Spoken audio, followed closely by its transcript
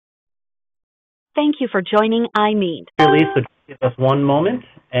Thank you for joining iMeet. Lisa, so give us one moment,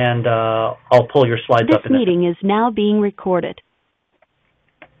 and I'll pull your slides up. This meeting is now being recorded.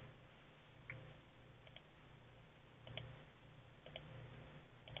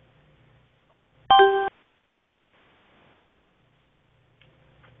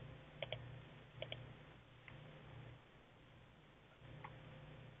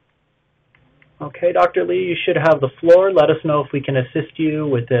 Okay, Dr. Lee, you should have the floor. Let us know if we can assist you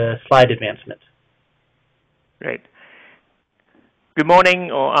with the slide advancement. Great. Good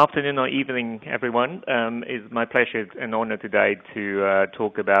morning or afternoon or evening, everyone. It's my pleasure and honor today to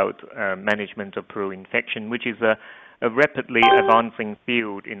talk about management of pleural infection, which is a rapidly advancing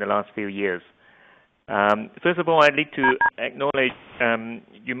field in the last few years. First of all, I need to acknowledge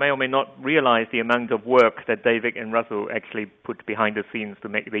you may or may not realize the amount of work that David and Russell actually put behind the scenes to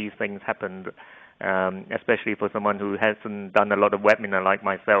make these things happen, especially for someone who hasn't done a lot of webinar like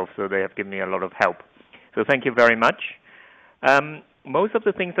myself, so they have given me a lot of help. So thank you very much. Most of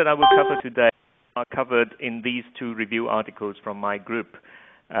the things that I will cover today are covered in these two review articles from my group.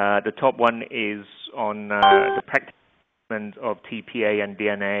 The top one is on the practice of TPA and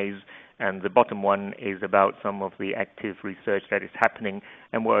DNAs, and the bottom one is about some of the active research that is happening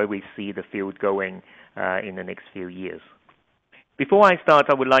and where we see the field going in the next few years. Before I start,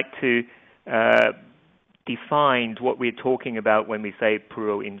 I would like to define what we're talking about when we say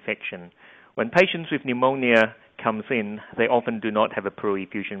pleural infection. When patients with pneumonia comes in, they often do not have a pleural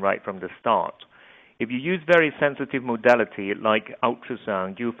effusion right from the start. If you use very sensitive modality like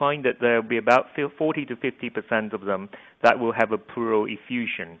ultrasound, you'll find that there will be about 40 to 50% of them that will have a pleural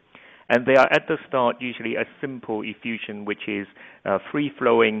effusion. And they are at the start usually a simple effusion which is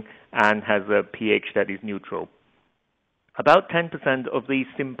free-flowing and has a pH that is neutral. About 10% of these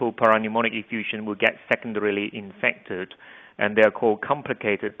simple parapneumonic effusion will get secondarily infected, and they are called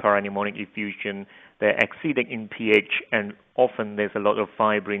complicated parapneumonic effusion. They're exceeding in pH, and often there's a lot of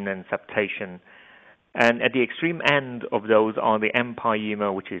fibrin and septation. And at the extreme end of those are the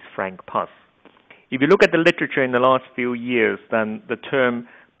empyema, which is frank pus. If you look at the literature in the last few years, then the term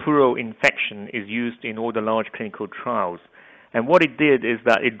pleural infection is used in all the large clinical trials. And what it did is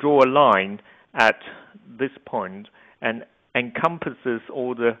that it drew a line at this point and encompasses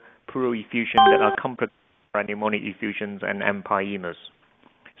all the pleural effusions that are complicated parapneumonic effusions and empyemas.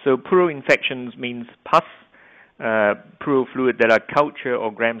 So pleural infections means pus, pleural fluid that are culture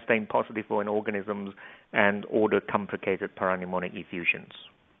or gram stain positive for an organism, and all the complicated parapneumonic effusions.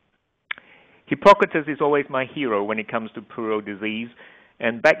 Hippocrates is always my hero when it comes to pleural disease,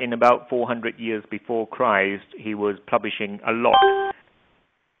 and back in about 400 years before Christ, he was publishing a lot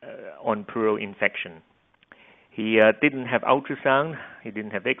on pleural infection. He didn't have ultrasound, he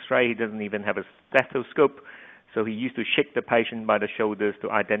didn't have x-ray, he doesn't even have a stethoscope, so he used to shake the patient by the shoulders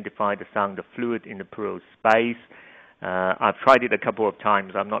to identify the sound of fluid in the pleural space. I've tried it a couple of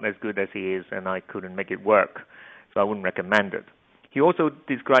times. I'm not as good as he is, and I couldn't make it work, so I wouldn't recommend it. He also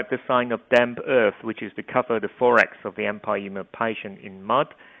described the sign of damp earth, which is to cover the thorax of the empyema patient in mud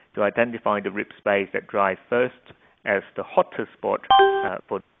to identify the rib space that dries first as the hottest spot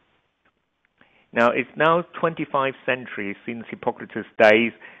for. Now, it's now 25 centuries since Hippocrates'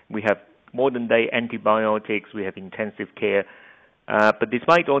 days. We have modern-day antibiotics, we have intensive care, but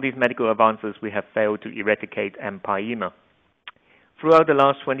despite all these medical advances, we have failed to eradicate empyema. Throughout the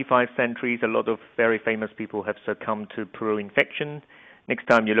last 25 centuries, a lot of very famous people have succumbed to pleural infection. Next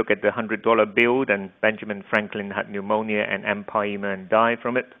time you look at the $100 bill, then Benjamin Franklin had pneumonia and empyema and died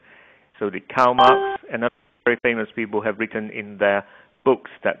from it. So did Karl Marx, and other very famous people have written in their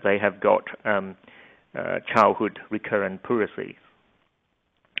books that they have got childhood recurrent pleurisy.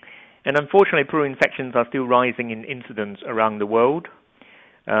 And unfortunately, pleural infections are still rising in incidence around the world.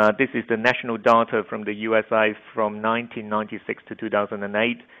 This is the national data from the USA from 1996 to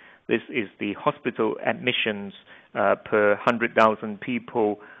 2008. This is the hospital admissions per 100,000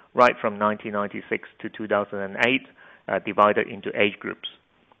 people right from 1996 to 2008, divided into age groups.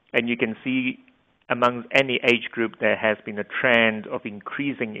 And you can see among any age group there has been a trend of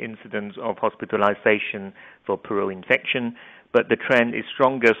increasing incidence of hospitalization for pleural infection, but the trend is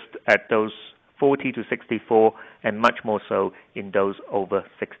strongest at those 40 to 64 and much more so in those over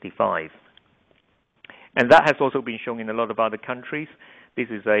 65. And that has also been shown in a lot of other countries. This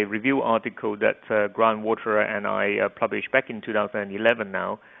is a review article that Grant Waterer and I published back in 2011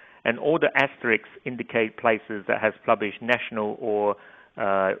 now, and all the asterisks indicate places that has published national or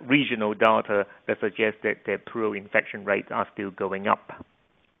regional data that suggest that their pleural infection rates are still going up.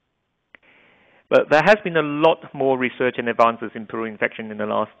 But there has been a lot more research and advances in pleural infection in the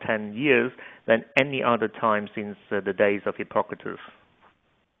last 10 years than any other time since the days of Hippocrates.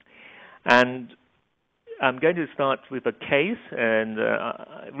 And I'm going to start with a case, and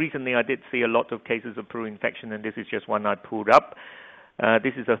recently I did see a lot of cases of pleural infection, and this is just one I pulled up.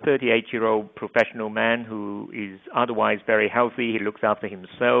 This is a 38-year-old professional man who is otherwise very healthy. He looks after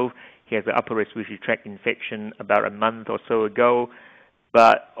himself. He has an upper respiratory tract infection about a month or so ago,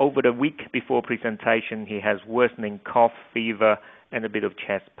 but over the week before presentation, he has worsening cough, fever, and a bit of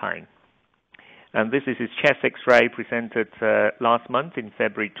chest pain. And this is his chest X-ray presented last month in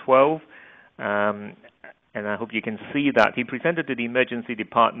February 12. And I hope you can see that. He presented to the emergency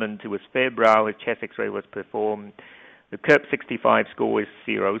department. It was febrile. His chest X-ray was performed. The CURB 65 score is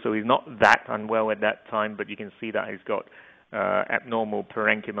 0, so he's not that unwell at that time, but you can see that he's got abnormal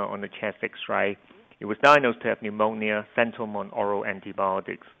parenchyma on the chest X-ray. He was diagnosed to have pneumonia, sent home on oral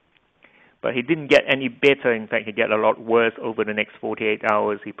antibiotics. But he didn't get any better. In fact, he got a lot worse over the next 48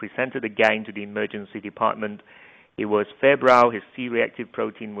 hours. He presented again to the emergency department. He was febrile. His C-reactive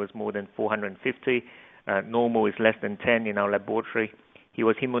protein was more than 450. Normal is less than 10 in our laboratory. He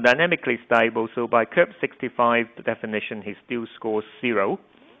was hemodynamically stable, so by CURB 65 definition, he still scores 0.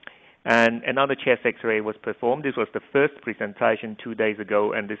 And another chest X-ray was performed. This was the first presentation 2 days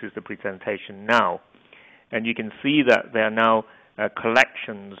ago, and this is the presentation now. And you can see that there are now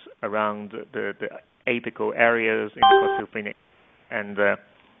collections around the apical areas in the costal, and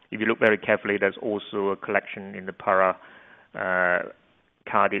if you look very carefully, there's also a collection in the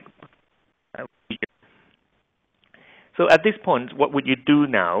paracardic region. So at this point, what would you do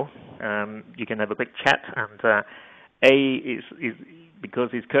now? You can have a quick chat, and A is because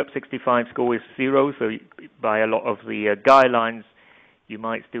his CURB 65 score is 0, so by a lot of the guidelines, you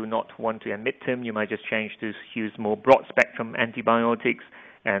might still not want to admit him. You might just change to use more broad-spectrum antibiotics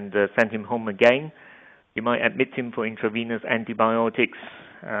and send him home again. You might admit him for intravenous antibiotics,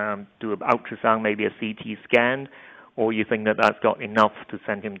 do an ultrasound, maybe a CT scan, or you think that that's got enough to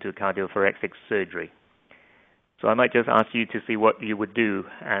send him to cardiothoracic surgery. So I might just ask you to see what you would do,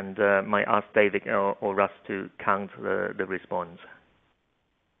 and might ask David or Russ to count the response.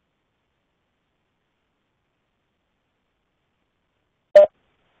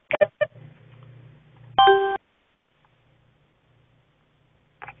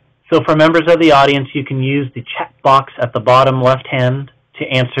 So for members of the audience, you can use the chat box at the bottom left hand to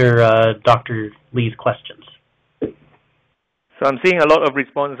answer Dr. Lee's questions. So I'm seeing a lot of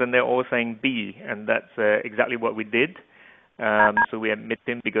response, and they're all saying B, and that's exactly what we did. So we admit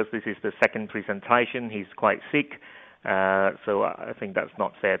him because this is the second presentation. He's quite sick, so I think that's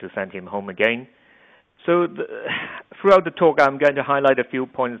not fair to send him home again. So throughout the talk, I'm going to highlight a few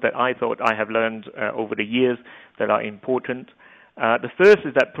points that I thought I have learned over the years that are important. The first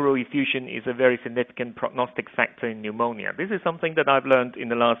is that pleural effusion is a very significant prognostic factor in pneumonia. This is something that I've learned in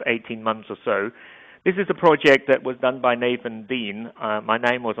the last 18 months or so. This is a project that was done by Nathan Dean. My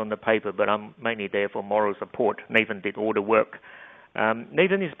name was on the paper, but I'm mainly there for moral support. Nathan did all the work.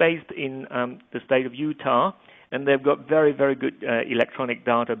 Nathan is based in the state of Utah, and they've got very, very good electronic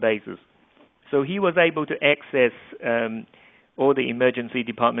databases. So he was able to access all the emergency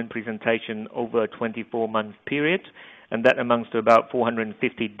department presentation over a 24-month period, and that amounts to about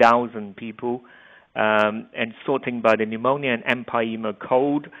 450,000 people. And sorting by the pneumonia and empyema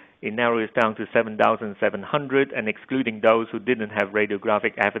code, it narrows down to 7,700, and excluding those who didn't have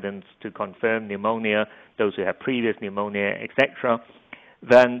radiographic evidence to confirm pneumonia, those who have previous pneumonia, etc.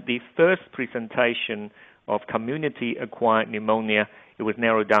 Then the first presentation of community-acquired pneumonia, it was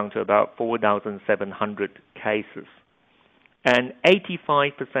narrowed down to about 4,700 cases. And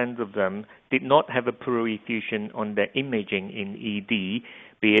 85% of them did not have a pleural effusion on their imaging in ED,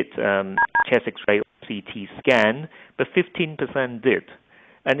 be it chest X-ray or CT scan, but 15% did.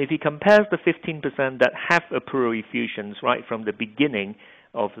 And if he compares the 15% that have a pleural effusions right from the beginning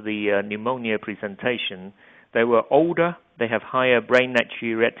of the pneumonia presentation, they were older, they have higher brain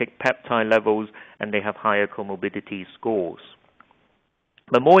natriuretic peptide levels, and they have higher comorbidity scores.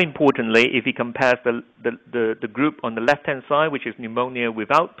 But more importantly, if he compares the group on the left-hand side, which is pneumonia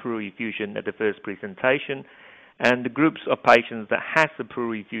without pleural effusion at the first presentation, and the groups of patients that has a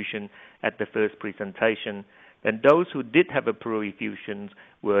pleural effusion at the first presentation, then those who did have a pleural effusion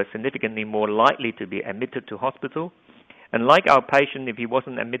were significantly more likely to be admitted to hospital. And like our patient, if he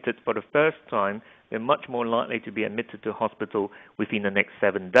wasn't admitted for the first time, they're much more likely to be admitted to hospital within the next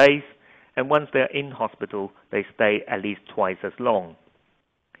 7 days. And once they're in hospital, they stay at least twice as long.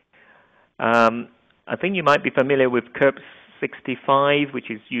 I think you might be familiar with CURB 65,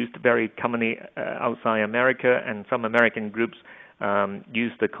 which is used very commonly outside America, and some American groups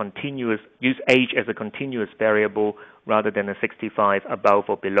use age as a continuous variable rather than a 65 above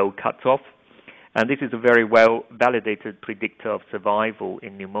or below cutoff. And this is a very well validated predictor of survival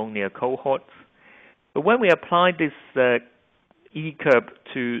in pneumonia cohorts. But when we applied this E-curve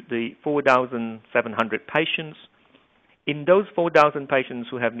to the 4,700 patients, in those 4,000 patients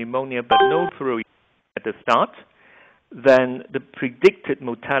who have pneumonia but no pleural at the start, then the predicted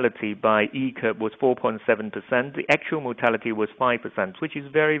mortality by E-curve was 4.7%. The actual mortality was 5%, which is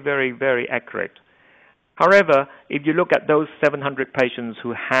very, very, very accurate. However, if you look at those 700 patients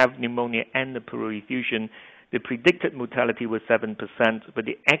who have pneumonia and the pleural effusion, the predicted mortality was 7%, but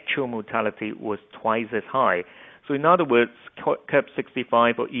the actual mortality was twice as high. So in other words, curve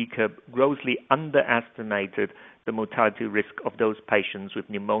 65 or E-curve grossly underestimated the mortality risk of those patients with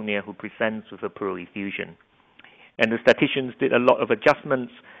pneumonia who presents with a pleural effusion. And the statisticians did a lot of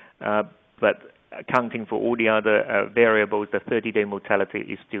adjustments, but accounting for all the other variables, the 30-day mortality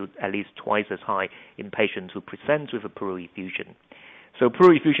is still at least twice as high in patients who present with a pleural effusion. So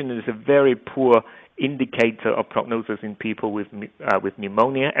pleural effusion is a very poor indicator of prognosis in people with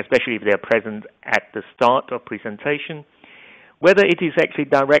pneumonia, especially if they are present at the start of presentation. Whether it is actually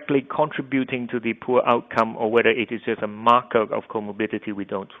directly contributing to the poor outcome or whether it is just a marker of comorbidity, we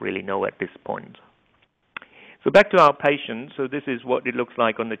don't really know at this point. So back to our patient. So this is what it looks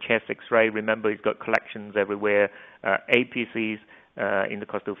like on the chest X-ray. Remember, he's got collections everywhere, APCs in the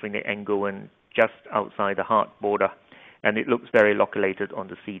costophrenic angle and just outside the heart border. And it looks very loculated on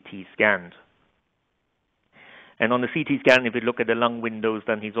the CT scan. And on the CT scan, if you look at the lung windows,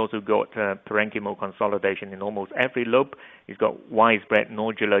 then he's also got parenchymal consolidation in almost every lobe. He's got widespread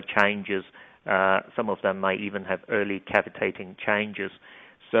nodular changes. Some of them might even have early cavitating changes.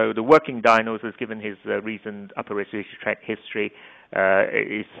 So the working diagnosis, given his recent upper respiratory tract history,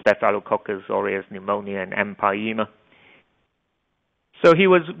 is Staphylococcus aureus pneumonia and empyema. So he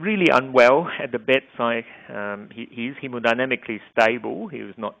was really unwell at the bedside. He's hemodynamically stable. He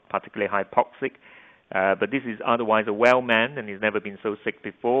was not particularly hypoxic, but this is otherwise a well man, and he's never been so sick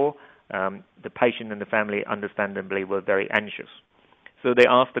before. The patient and the family, understandably, were very anxious. So they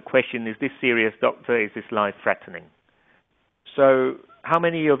asked the question, is this serious, doctor? Is this life-threatening? So how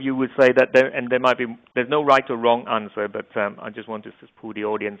many of you would say that there's no right or wrong answer, but I just want to pull the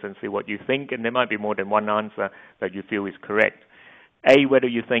audience and see what you think, and there might be more than one answer that you feel is correct. A, whether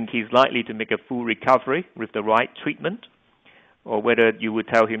you think he's likely to make a full recovery with the right treatment, or whether you would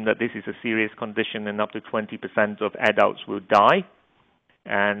tell him that this is a serious condition and up to 20% of adults will die,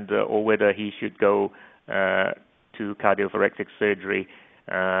 and or whether he should go to cardiothoracic surgery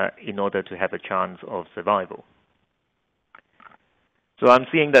in order to have a chance of survival. So I'm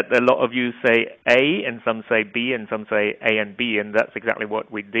seeing that a lot of you say A, and some say B, and some say A and B, and that's exactly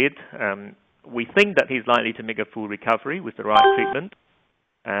what we did. We think that he's likely to make a full recovery with the right treatment,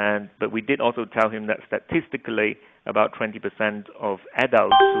 but we did also tell him that statistically about 20% of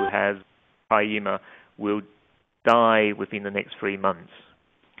adults who have empyema will die within the next 3 months.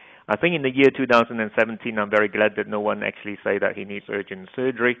 I think in the year 2017, I'm very glad that no one actually say that he needs urgent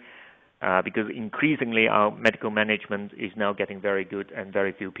surgery, because increasingly our medical management is now getting very good and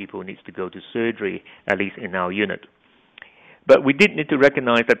very few people need to go to surgery, at least in our unit. But we did need to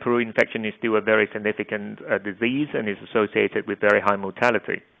recognize that pleural infection is still a very significant disease and is associated with very high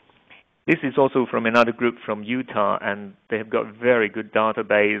mortality. This is also from another group from Utah, and they have got very good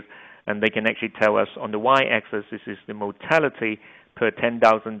database, and they can actually tell us on the y-axis, this is the mortality per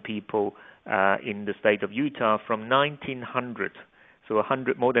 10,000 people in the state of Utah from 1900. So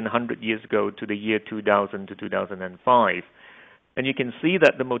more than 100 years ago to the year 2000 to 2005. And you can see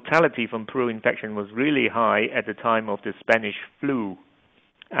that the mortality from pleural infection was really high at the time of the Spanish flu.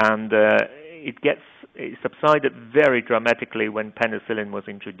 And it subsided very dramatically when penicillin was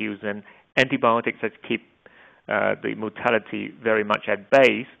introduced, and antibiotics had kept the mortality very much at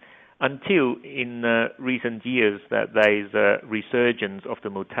base until in recent years that there is a resurgence of the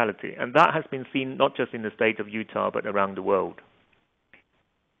mortality. And that has been seen not just in the state of Utah, but around the world.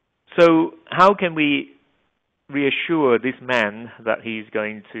 So how can we reassure this man that he's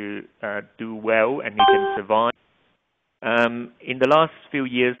going to do well and he can survive? In the last few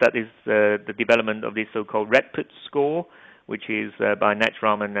years, that is the development of this so-called REDPUT score, which is by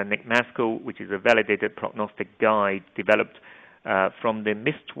Natch-Rahman and Nick Maskell, which is a validated prognostic guide developed from the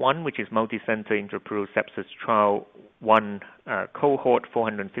MIST-1, which is Multicenter Intrapleural Sepsis Trial 1 cohort,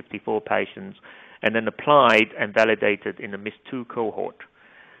 454 patients, and then applied and validated in the MIST-2 cohort.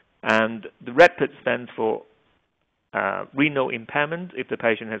 And the REDPUT stands for renal impairment. If the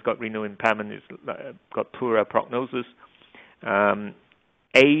patient has got renal impairment, it's got poorer prognosis.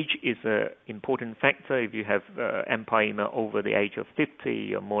 Age is an important factor. If you have empyema over the age of 50,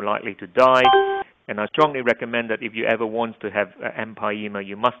 you're more likely to die. And I strongly recommend that if you ever want to have empyema,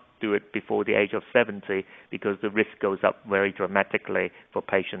 you must do it before the age of 70 because the risk goes up very dramatically for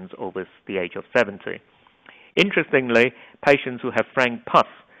patients over the age of 70. Interestingly, patients who have frank pus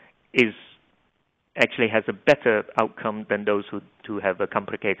actually has a better outcome than those who have a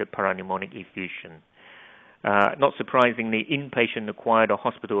complicated parapneumonic effusion. Not surprisingly, inpatient-acquired or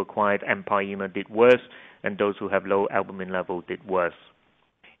hospital-acquired empyema did worse, and those who have low albumin level did worse.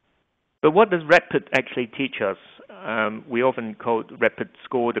 But what does RAPID actually teach us? We often call RAPID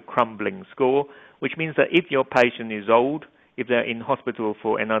score the crumbling score, which means that if your patient is old, if they're in hospital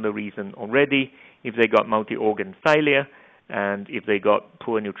for another reason already, if they got multi-organ failure, and if they got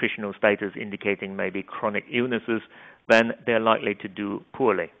poor nutritional status indicating maybe chronic illnesses, then they're likely to do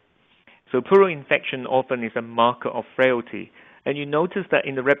poorly. So pleural infection often is a marker of frailty. And you notice that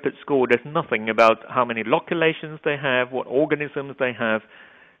in the RAPID score, there's nothing about how many loculations they have, what organisms they have.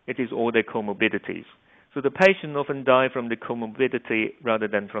 It is all their comorbidities. So the patient often die from the comorbidity rather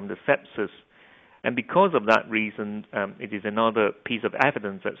than from the sepsis. And because of that reason, it is another piece of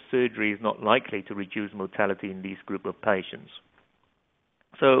evidence that surgery is not likely to reduce mortality in this group of patients.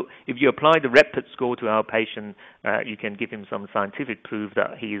 So if you apply the RAPID score to our patient, you can give him some scientific proof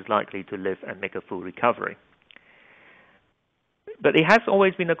that he is likely to live and make a full recovery. But it has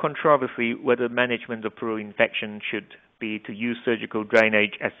always been a controversy whether management of pleural infection should be to use surgical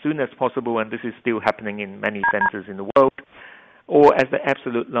drainage as soon as possible, and this is still happening in many centers in the world, or as the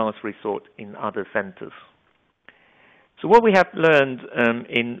absolute last resort in other centers. So what we have learned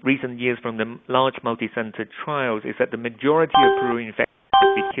in recent years from the large multi-center trials is that the majority of pleural infections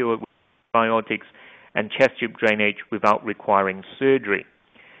can be cured with antibiotics and chest tube drainage without requiring surgery.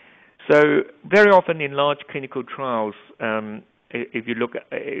 So very often in large clinical trials, if you look,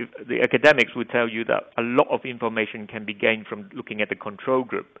 the academics would tell you that a lot of information can be gained from looking at the control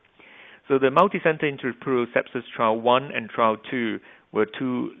group. So the multi-center interpleural sepsis trial 1 and trial 2 were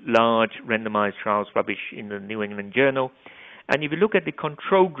two large randomized trials published in the New England Journal. And if you look at the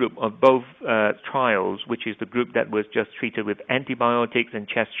control group of both trials, which is the group that was just treated with antibiotics and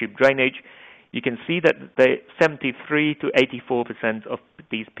chest tube drainage, you can see that 73 to 84% of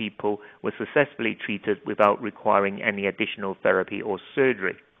these people were successfully treated without requiring any additional therapy or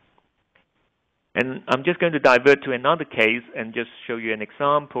surgery. And I'm just going to divert to another case and just show you an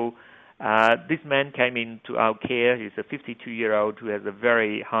example. This man came into our care. He's a 52-year-old who has a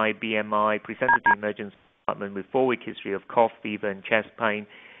very high BMI, presented to the emergency department with 4-week history of cough, fever, and chest pain.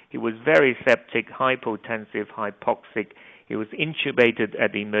 He was very septic, hypotensive, hypoxic. He was intubated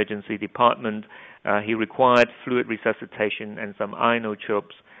at the emergency department. He required fluid resuscitation and some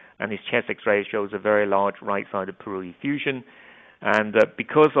ionotropes, and his chest X-ray shows a very large right-sided pleural effusion. And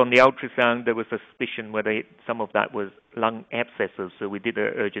because on the ultrasound there was suspicion whether some of that was lung abscesses, so we did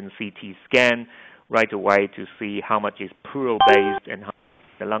an urgent CT scan right away to see how much is pleural-based and how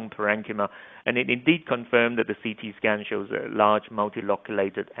the lung parenchyma, and it indeed confirmed that the CT scan shows a large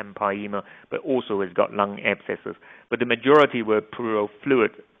multiloculated empyema, but also has got lung abscesses. But the majority were pleural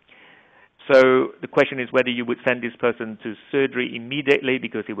fluid. So the question is whether you would send this person to surgery immediately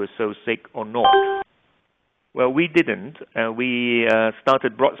because he was so sick or not. Well, we didn't. We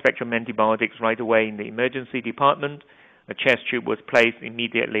started broad-spectrum antibiotics right away in the emergency department. A chest tube was placed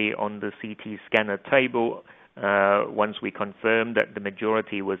immediately on the CT scanner table once we confirmed that the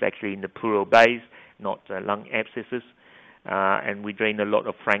majority was actually in the pleural base, not lung abscesses. And we drained a lot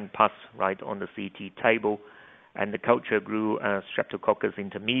of frank pus right on the CT table. And the culture grew Streptococcus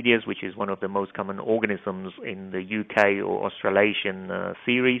intermedius, which is one of the most common organisms in the UK or Australasian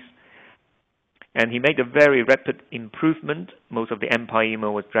series. And he made a very rapid improvement. Most of the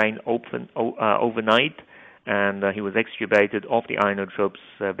empyema was drained overnight, and he was extubated off the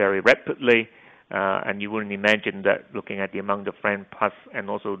ionotropes very rapidly. And you wouldn't imagine that looking at the amount of frank pus and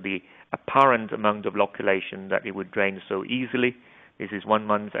also the apparent amount of loculation that it would drain so easily. This is 1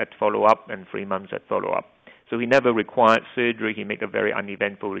 month at follow-up and 3 months at follow-up. So he never required surgery. He made a very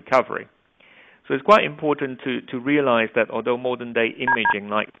uneventful recovery. So it's quite important to realize that although modern-day imaging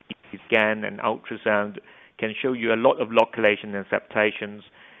like CT scan and ultrasound can show you a lot of loculation and septations,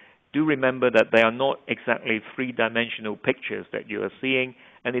 do remember that they are not exactly three-dimensional pictures that you are seeing,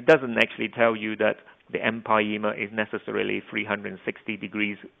 and it doesn't actually tell you that the empyema is necessarily 360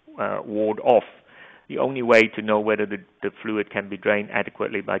 degrees walled off. The only way to know whether the fluid can be drained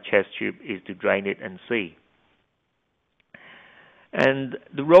adequately by chest tube is to drain it and see. And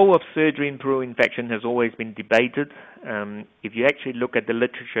the role of surgery in pleural infection has always been debated. If you actually look at the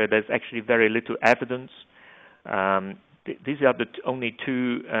literature, there's actually very little evidence. These are the only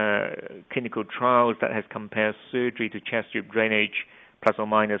two clinical trials that has compared surgery to chest tube drainage plus or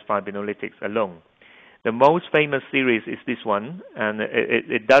minus fibrinolytics alone. The most famous series is this one, and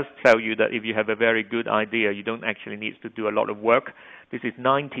it does tell you that if you have a very good idea, you don't actually need to do a lot of work. This is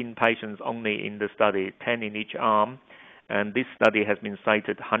 19 patients only in the study, 10 in each arm, and this study has been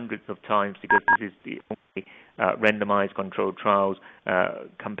cited hundreds of times because this is the only randomized controlled trials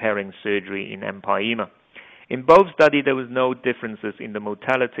comparing surgery in empyema. In both studies, there was no differences in the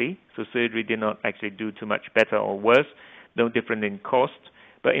mortality, so surgery did not actually do too much better or worse, no difference in cost,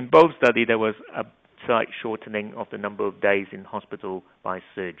 but in both studies, there was a slight shortening of the number of days in hospital by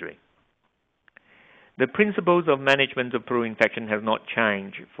surgery. The principles of management of pleural infection have not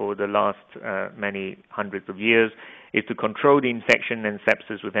changed for the last many hundreds of years. It's to control the infection and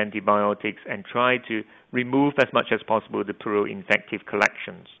sepsis with antibiotics and try to remove as much as possible the pleural infective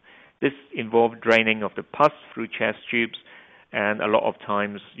collections. This involves draining of the pus through chest tubes, and a lot of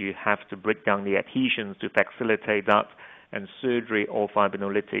times you have to break down the adhesions to facilitate that, and surgery or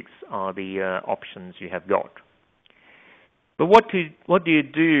fibrinolytics are the options you have got. But what do you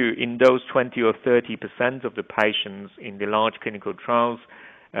do in those 20 or 30% of the patients in the large clinical trials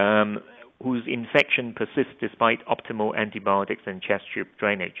whose infection persists despite optimal antibiotics and chest tube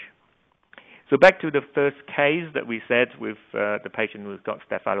drainage? So back to the first case that we said with the patient who's got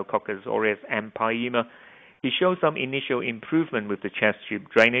Staphylococcus aureus empyema. He showed some initial improvement with the chest tube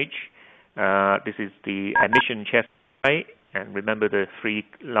drainage. This is the admission chest tray, and remember the 3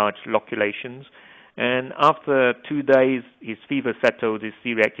 large loculations. And after 2 days, his fever settled, his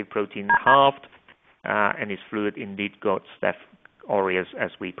C-reactive protein halved, and his fluid indeed got Staph aureus as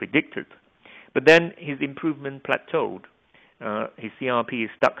we predicted. But then his improvement plateaued. His CRP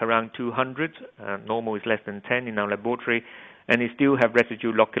is stuck around 200, normal is less than 10 in our laboratory, and he still have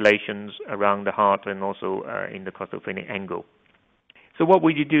residual loculations around the heart and also in the costophrenic angle. So what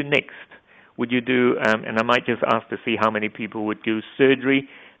would you do next? Would you do, and I might just ask to see how many people would do surgery,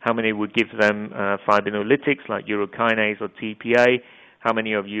 how many would give them fibrinolytics like urokinase or TPA, how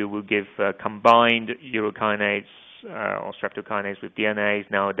many of you will give combined urokinase or streptokinase with DNase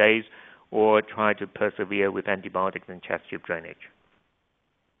nowadays, or try to persevere with antibiotics and chest tube drainage?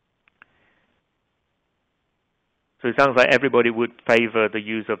 So it sounds like everybody would favor the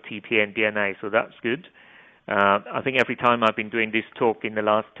use of TPA and DNA, so that's good. I think every time I've been doing this talk in the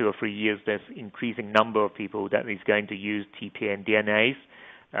last 2 or 3 years, there's increasing number of people that is going to use TPA and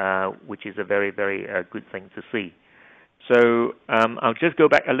DNase, which is a very, very good thing to see. So I'll just go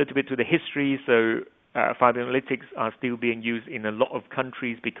back a little bit to the history. So fibrinolytics are still being used in a lot of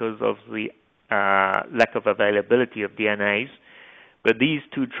countries because of the lack of availability of DNase. But these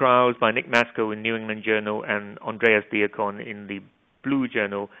 2 trials by Nick Masco in New England Journal and Andreas Diakon in the Blue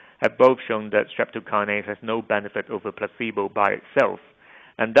Journal have both shown that streptokinase has no benefit over placebo by itself.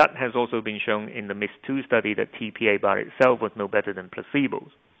 And that has also been shown in the MIST-2 study that TPA by itself was no better than placebos.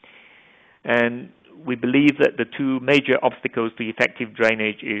 And we believe that the 2 major obstacles to effective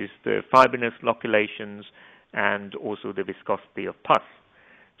drainage is the fibrinous loculations and also the viscosity of pus.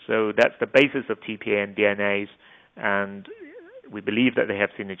 So that's the basis of TPA and DNase, and we believe that they have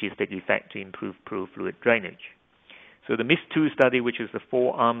synergistic effect to improve pleural fluid drainage. So the MIST-2 study, which is the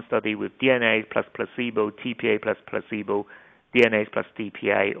 4-arm study with DNase plus placebo, TPA plus placebo, DNase plus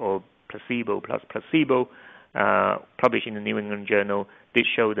TPA, or placebo plus placebo, published in the New England Journal, did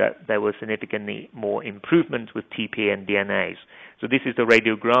show that there was significantly more improvement with TPA and DNase. So this is the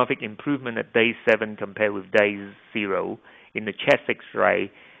radiographic improvement at day 7 compared with day 0 in the chest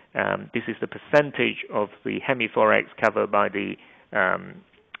X-ray. This is the percentage of the hemithorax covered by the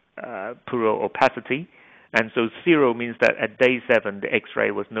pleural opacity. And so 0 means that at day 7, the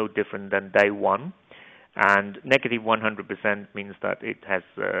X-ray was no different than day 1. And negative 100% means that it has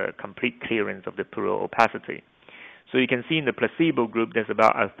complete clearance of the pleural opacity. So you can see in the placebo group, there's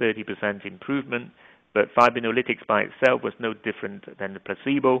about a 30% improvement, but fibrinolytics by itself was no different than the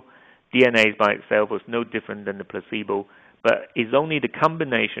placebo. DNase by itself was no different than the placebo, but it's only the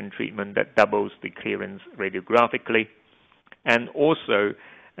combination treatment that doubles the clearance radiographically. And also,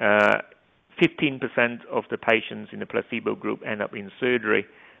 15% of the patients in the placebo group end up in surgery,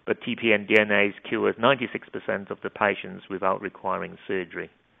 but TPA and DNase cures 96% of the patients without requiring surgery.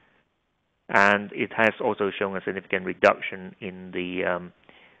 And it has also shown a significant reduction in the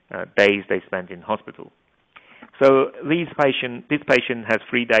days they spent in hospital. So this patient has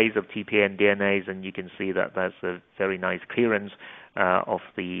 3 days of TPA and DNase, and you can see that there's a very nice clearance of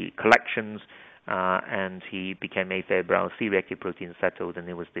the collections, and he became afebrile, C-reactive protein settled, and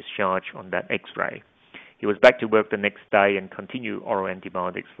he was discharged on that X-ray. He was back to work the next day and continued oral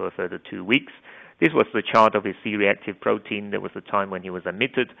antibiotics for a further 2 weeks. This was the chart of his C-reactive protein. There was a time when he was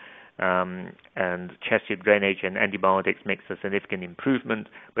admitted, and chest tube drainage and antibiotics makes a significant improvement,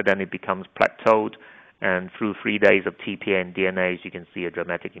 but then it becomes plateaued. And through 3 days of TPA and DNAs, you can see a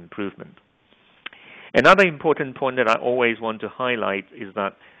dramatic improvement. Another important point that I always want to highlight is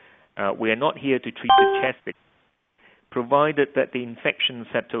that we are not here to treat the chest. Provided that the infection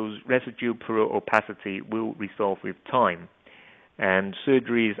settles, residual pleural opacity will resolve with time. And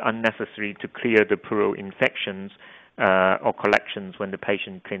surgery is unnecessary to clear the pleural infections or collections when the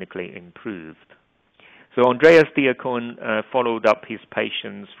patient clinically improved. So Andreas Diakon followed up his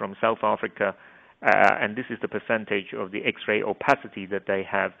patients from South Africa, and this is the percentage of the X-ray opacity that they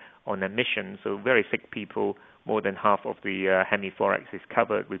have on admission. So very sick people, more than half of the hemithorax is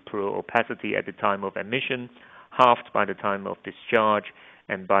covered with pleural opacity at the time of admission, halved by the time of discharge,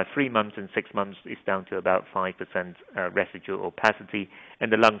 and by 3 months and 6 months it's down to about 5% residual opacity,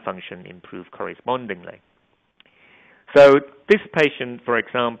 and the lung function improved correspondingly. So this patient, for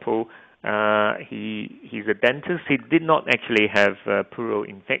example, he's a dentist. He did not actually have pleural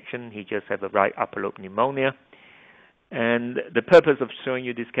infection. He just had a right upper lobe pneumonia. And the purpose of showing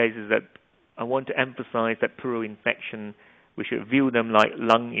you this case is that I want to emphasize that pleural infection, we should view them like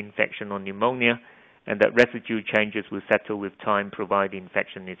lung infection or pneumonia, and that residual changes will settle with time provided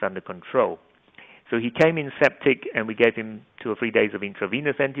infection is under control. So he came in septic, and we gave him 2 or 3 days of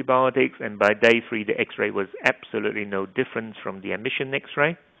intravenous antibiotics, and by day 3 the X-ray was absolutely no different from the admission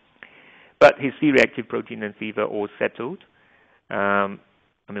X-ray. But his C-reactive protein and fever all settled.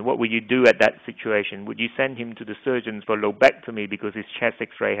 What would you do at that situation? Would you send him to the surgeons for lobectomy because his chest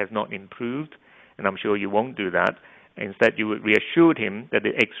X-ray has not improved? And I'm sure you won't do that. Instead, you would reassure him that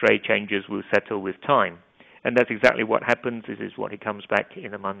the X-ray changes will settle with time. And that's exactly what happens. This is what he comes back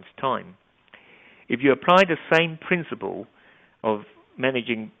in a month's time. If you apply the same principle of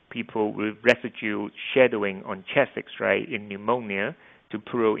managing people with residual shadowing on chest X-ray in pneumonia to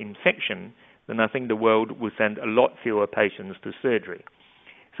pleural infection, then I think the world will send a lot fewer patients to surgery.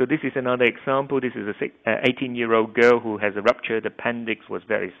 So this is another example. This is an 18-year-old girl who has a ruptured appendix, was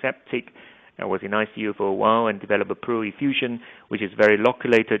very septic, was in ICU for a while, and developed a pleural effusion, which is very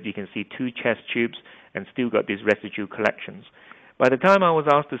loculated. You can see 2 chest tubes and still got these residual collections. By the time I was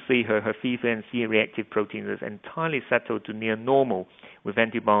asked to see her, her fever and C-reactive protein was entirely settled to near normal with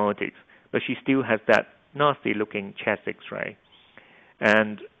antibiotics, but she still has that nasty-looking chest X-ray.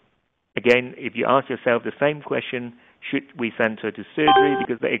 And again, if you ask yourself the same question, should we send her to surgery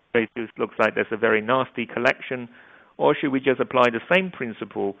because the X-ray just looks like there's a very nasty collection, or should we just apply the same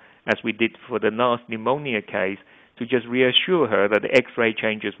principle as we did for the last pneumonia case to just reassure her that the X-ray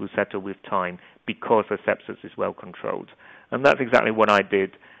changes will settle with time because her sepsis is well controlled? And that's exactly what I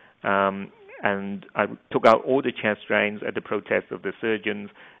did. And I took out all the chest drains at the protest of the surgeons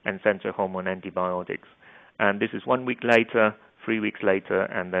and sent her home on antibiotics. And this is 1 week later, 3 weeks later,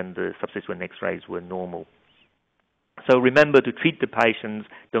 and then the subsequent X-rays were normal. So remember to treat the patients,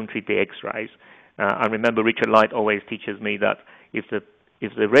 don't treat the X-rays. I remember Richard Light always teaches me that if the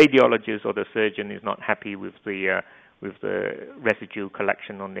radiologist or the surgeon is not happy with the residue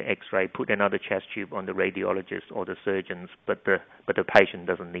collection on the X-ray, put another chest tube on the radiologist or the surgeons, but the patient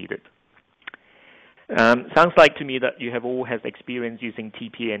doesn't need it. Sounds like to me that you have all had experience using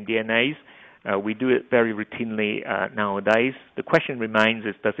TPA and DNAs. We do it very routinely nowadays. The question remains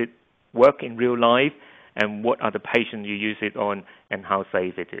is, does it work in real life, and what are the patients you use it on, and how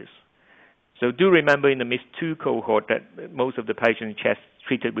safe it is? So do remember in the MIS-2 cohort that most of the patients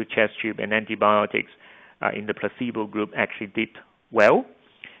treated with chest tube and antibiotics in the placebo group actually did well.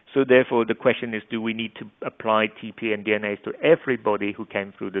 So therefore the question is, do we need to apply TPA and DNAs to everybody who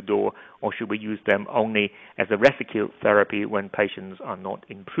came through the door, or should we use them only as a rescue therapy when patients are not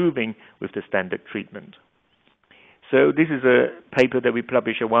improving with the standard treatment? So this is a paper that we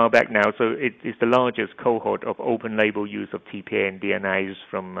published a while back now. So it is the largest cohort of open-label use of TPA and DNAs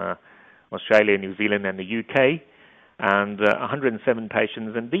from Australia, New Zealand, and the UK, and 107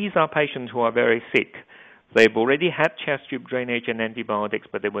 patients. And these are patients who are very sick. They've already had chest tube drainage and antibiotics,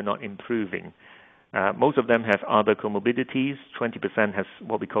 but they were not improving. Most of them have other comorbidities. 20% has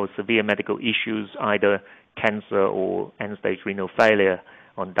what we call severe medical issues, either cancer or end-stage renal failure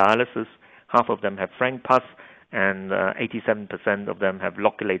on dialysis. Half of them have frank pus, and 87% of them have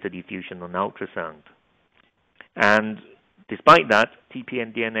loculated effusion on ultrasound. And despite that, TPA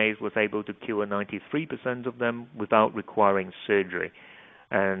and DNAs was able to cure 93% of them without requiring surgery.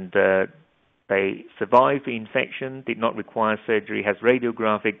 And they survived the infection, did not require surgery, has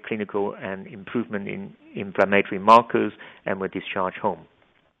radiographic, clinical, and improvement in inflammatory markers, and were discharged home.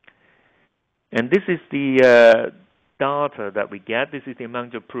 And this is the data that we get. This is the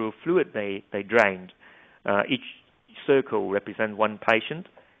amount of pleural fluid they drained. Each circle represents one patient.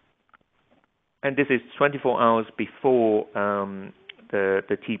 And this is 24 hours before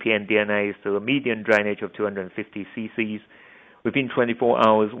the TPN DNAs to a median drainage of 250 cc's. Within 24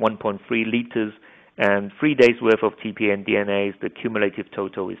 hours, 1.3 liters, and 3 days worth of TPN DNAs, the cumulative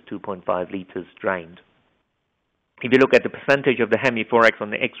total is 2.5 liters drained. If you look at the percentage of the hemithorax on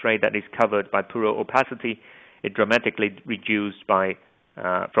the X-ray that is covered by pleural opacity, it dramatically reduced by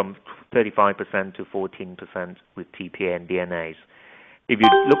from 35% to 14% with TPN DNAs. If you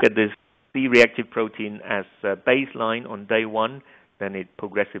look at this C-reactive protein as a baseline on day 1, then it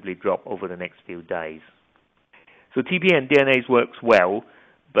progressively drops over the next few days. So TPN DNAs works well,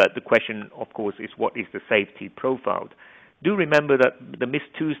 but the question, of course, is what is the safety profile? Do remember that the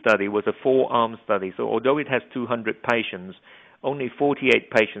MIS-2 study was a 4-arm study, so although it has 200 patients, only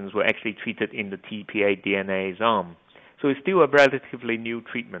 48 patients were actually treated in the TPA DNAs arm. So it's still a relatively new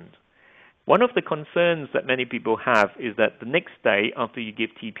treatment. One of the concerns that many people have is that the next day after you give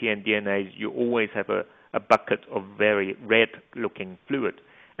TPN DNAs, you always have a bucket of very red-looking fluid.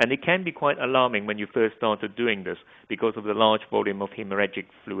 And it can be quite alarming when you first started doing this because of the large volume of hemorrhagic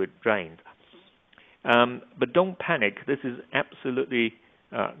fluid drained. But don't panic. This is absolutely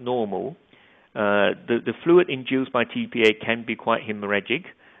normal. The fluid induced by TPA can be quite hemorrhagic.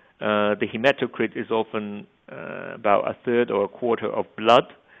 The hematocrit is often about a third or a quarter of blood.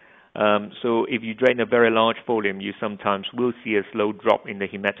 So if you drain a very large volume, you sometimes will see a slow drop in the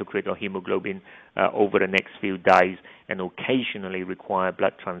hematocrit or hemoglobin over the next few days and occasionally require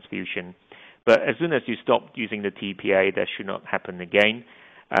blood transfusion. But as soon as you stop using the TPA, that should not happen again.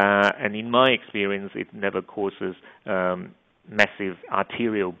 And in my experience, it never causes massive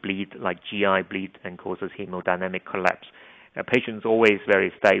arterial bleed like GI bleed and causes hemodynamic collapse. Patients always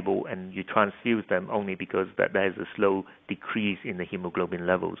very stable, and you transfuse them only because that there's a slow decrease in the hemoglobin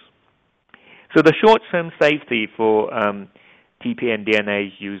levels. So the short-term safety for TPN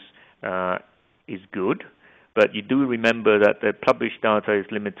DNA use is good, but you do remember that the published data is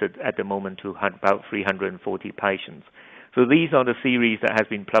limited at the moment to about 340 patients. So these are the series that has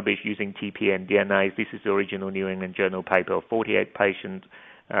been published using TPN DNAs. This is the original New England Journal paper of 48 patients.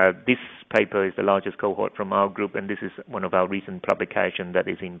 This paper is the largest cohort from our group, and this is one of our recent publications that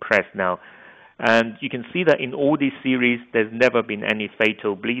is in press now. And you can see that in all these series, there's never been any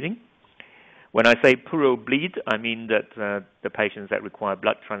fatal bleeding. When I say pleural bleed, I mean that the patients that require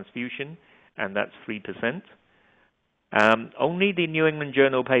blood transfusion, and that's 3%. Only the New England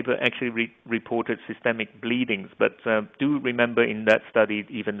Journal paper actually reported systemic bleedings, but do remember in that study,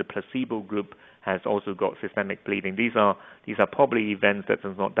 even the placebo group has also got systemic bleeding. These are probably events that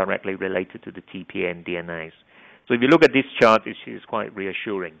are not directly related to the TPN DNAs. So if you look at this chart, it is quite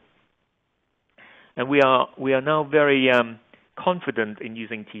reassuring. And we are now very confident in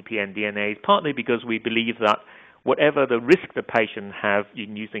using TPN DNAs, partly because we believe that whatever the risk the patient have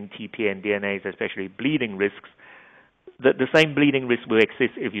in using TPN DNAs, especially bleeding risks, that the same bleeding risk will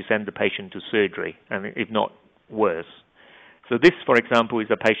exist if you send the patient to surgery, and if not worse. So this, for example, is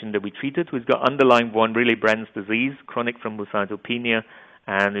a patient that we treated who's got underlying von Willebrand's disease, chronic thrombocytopenia,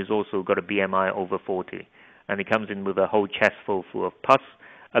 and has also got a BMI over 40. And he comes in with a whole chest full of pus.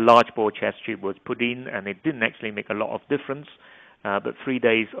 A large bore chest tube was put in, and it didn't actually make a lot of difference, but 3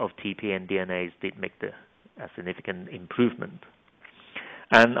 days of TPN DNAs did make a significant improvement.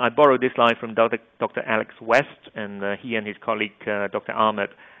 And I borrowed this slide from Dr. Alex West, and he and his colleague, Dr. Ahmed,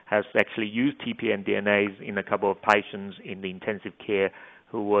 has actually used TPN DNAs in a couple of patients in the intensive care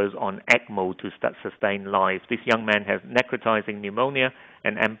who was on ECMO to sustain life. This young man has necrotizing pneumonia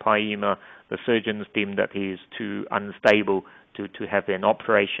and empyema. The surgeons deemed that he is too unstable to have an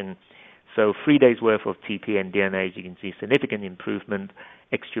operation. So 3 days worth of TPN DNAs, you can see significant improvement,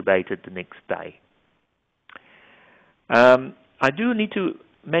 extubated the next day. I do need to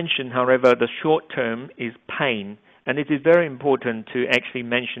mention, however, the short term is pain, and it is very important to actually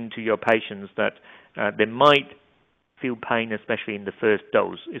mention to your patients that they might feel pain, especially in the first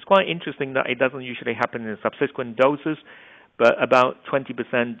dose. It's quite interesting that it doesn't usually happen in subsequent doses, but about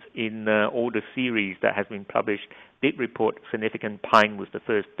 20% in all the series that has been published did report significant pain with the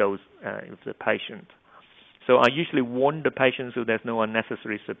first dose of the patient. So I usually warn the patient so there's no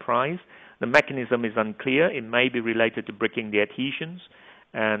unnecessary surprise. The mechanism is unclear. It may be related to breaking the adhesions,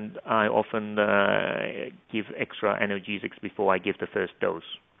 and I often give extra analgesics before I give the first dose.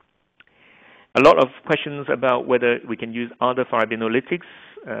 A lot of questions about whether we can use other fibrinolytics.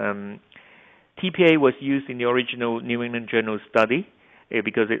 TPA was used in the original New England Journal study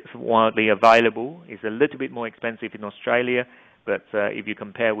because it's widely available. It's a little bit more expensive in Australia, but if you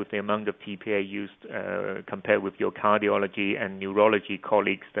compare with the amount of TPA used, compared with your cardiology and neurology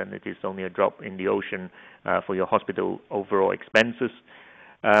colleagues, then it is only a drop in the ocean for your hospital overall expenses.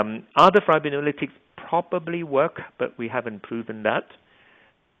 Other fibrinolytics probably work, but we haven't proven that.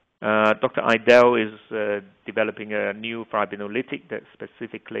 Dr. Idell is developing a new fibrinolytic that's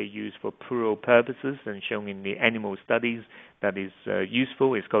specifically used for pleural purposes and shown in the animal studies that is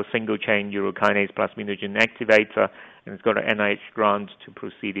useful. It's called single-chain urokinase plasminogen activator, and it's got an NIH grant to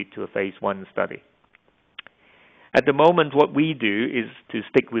proceed it to a phase 1 study. At the moment, what we do is to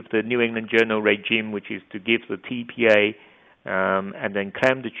stick with the New England Journal regime, which is to give the TPA and then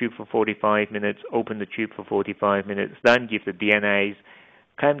clamp the tube for 45 minutes, open the tube for 45 minutes, then give the DNAs,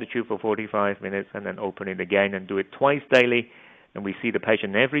 clamp the tube for 45 minutes, and then open it again, and do it twice daily. And we see the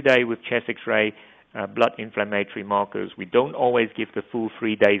patient every day with chest X-ray, blood inflammatory markers. We don't always give the full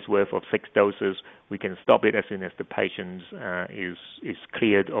 3 days worth of 6 doses. We can stop it as soon as the patient is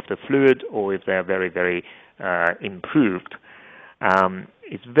cleared of the fluid, or if they're very, very improved.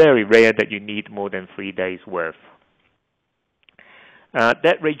 It's very rare that you need more than 3 days worth.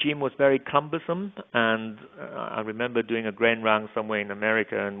 That regime was very cumbersome, and I remember doing a grand round somewhere in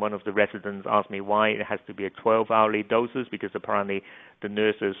America, and one of the residents asked me why it has to be a 12-hourly doses, because apparently the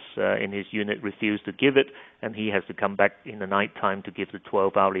nurses in his unit refused to give it, and he has to come back in the night time to give the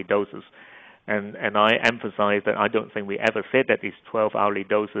 12-hourly doses. And I emphasized that I don't think we ever said that it's 12-hourly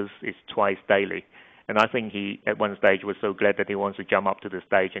doses, it's twice daily. And I think he, at one stage, was so glad that he wants to jump up to the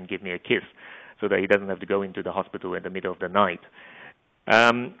stage and give me a kiss so that he doesn't have to go into the hospital in the middle of the night.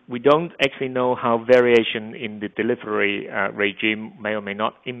 We don't actually know how variation in the delivery regime may or may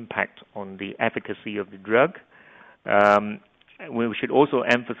not impact on the efficacy of the drug. We should also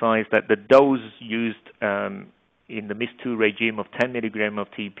emphasize that the dose used in the MIS-2 regime of 10 milligram of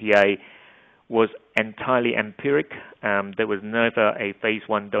TPA was entirely empiric. There was never a phase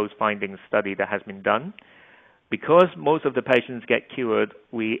 1 dose finding study that has been done. Because most of the patients get cured,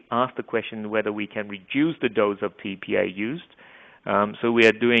 we asked the question whether we can reduce the dose of TPA used. So we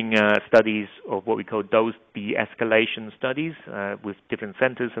are doing studies of what we call dose de-escalation studies with different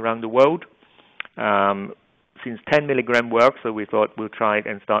centers around the world. Since 10 milligram works, so we thought we'll try it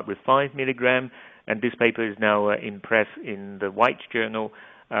and start with 5 milligram. And this paper is now in press in the White Journal,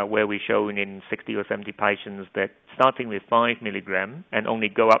 where we show in 60 or 70 patients that starting with 5 milligram and only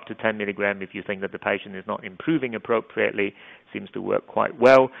go up to 10 milligram if you think that the patient is not improving appropriately seems to work quite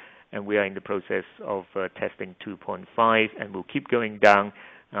well. And we are in the process of testing 2.5, and we'll keep going down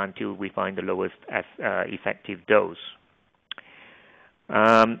until we find the lowest effective dose.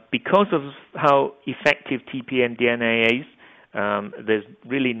 Because of how effective TPA and DNA is, there's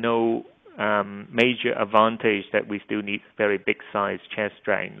really no major advantage that we still need very big-sized chest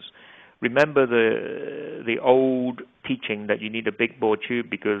drains. Remember the old teaching that you need a big bore tube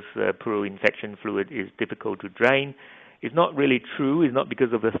because pleural infection fluid is difficult to drain. It's not really true. It's not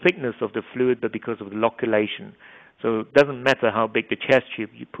because of the thickness of the fluid, but because of the loculation. So it doesn't matter how big the chest tube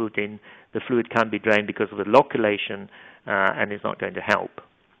you put in, the fluid can't be drained because of the loculation, and it's not going to help.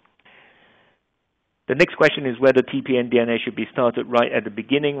 The next question is whether TPA and DNA should be started right at the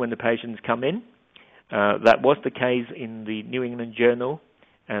beginning when the patients come in. That was the case in the New England Journal.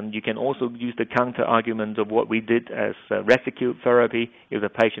 And you can also use the counter-argument of what we did as rescue therapy if the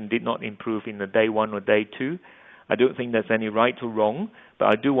patient did not improve in the day 1 or day 2. I don't think there's any right or wrong, but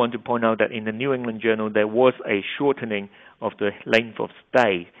I do want to point out that in the New England Journal there was a shortening of the length of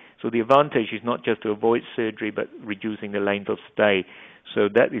stay. So the advantage is not just to avoid surgery, but reducing the length of stay. So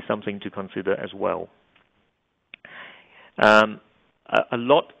that is something to consider as well. A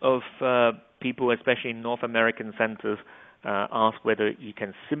lot of people, especially in North American centers, ask whether you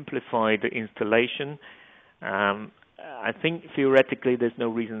can simplify the installation. I think theoretically there's no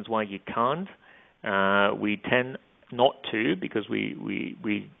reasons why you can't. We tend not to because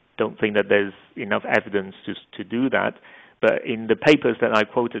we don't think that there's enough evidence to do that. But in the papers that I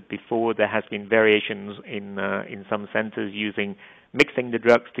quoted before, there has been variations in some centers using mixing the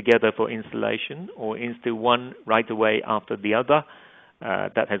drugs together for installation or instill one right away after the other.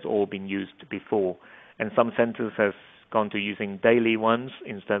 That has all been used before. And some centers have gone to using daily ones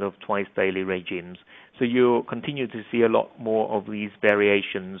instead of twice daily regimes. So you'll continue to see a lot more of these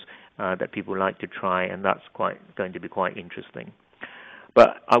variations that people like to try, and that's going to be quite interesting.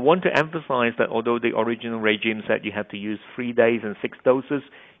 But I want to emphasize that although the original regime said you have to use 3 days and 6 doses,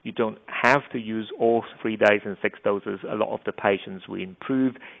 you don't have to use all 3 days and 6 doses. A lot of the patients will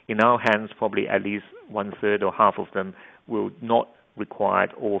improve. In our hands, probably at least 1/3 or half of them will not require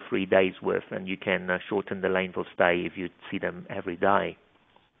all 3 days worth, and you can shorten the length of stay if you see them every day.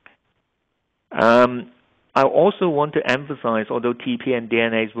 I also want to emphasize, although TPA and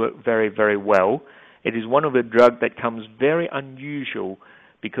DNAs work very, very well, it is one of the drugs that comes very unusual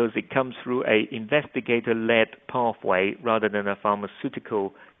because it comes through an investigator-led pathway rather than a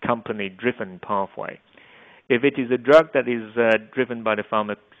pharmaceutical company-driven pathway. If it is a drug that is driven by the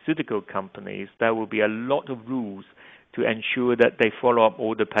pharmaceutical companies, there will be a lot of rules to ensure that they follow up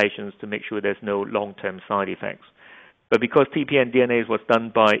all the patients to make sure there's no long-term side effects. But because TPN DNase was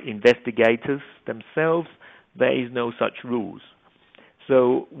done by investigators themselves, there is no such rules.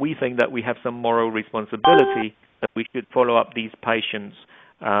 So we think that we have some moral responsibility that we should follow up these patients.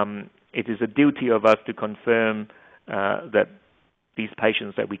 It is a duty of us to confirm that these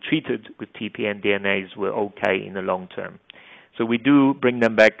patients that we treated with TPN DNase were okay in the long term. So we do bring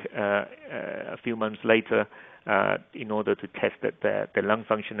them back a few months later in order to test that their lung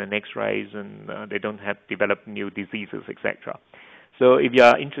function and X-rays, and they don't have developed new diseases, etc. So if you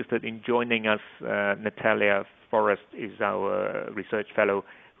are interested in joining us, Natalia Forrest is our research fellow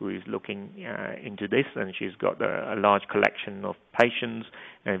who is looking into this, and she's got a large collection of patients.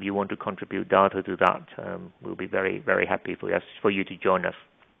 And if you want to contribute data to that, we'll be very, very happy for you to join us.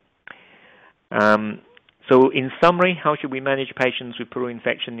 So in summary, how should we manage patients with pleural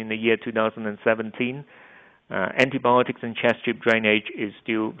infection in the year 2017? Antibiotics and chest tube drainage is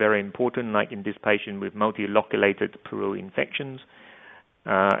still very important, like in this patient with multiloculated pleural infections.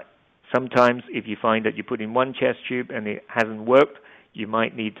 Sometimes if you find that you put in one chest tube and it hasn't worked, you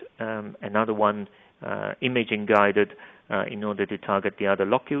might need another one imaging guided in order to target the other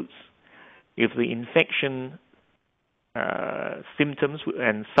locules. If the infection symptoms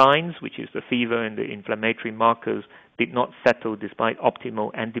and signs, which is the fever and the inflammatory markers, did not settle despite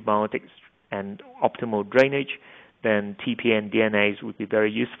optimal antibiotics and optimal drainage, then TPN DNase would be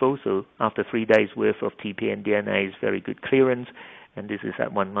very useful. So after 3 days worth of TPN DNase, very good clearance, and this is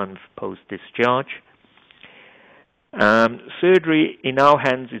at 1 month post-discharge. Surgery in our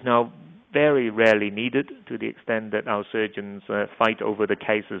hands is now very rarely needed, to the extent that our surgeons fight over the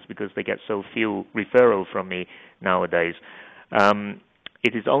cases because they get so few referrals from me nowadays.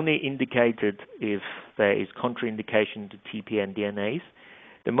 It is only indicated if there is contraindication to TPN DNase.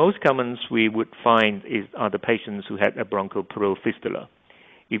 The most commons we would find are the patients who had a bronchopleural fistula.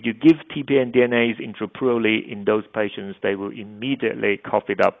 If you give TPN DNase intraplurally in those patients, they will immediately cough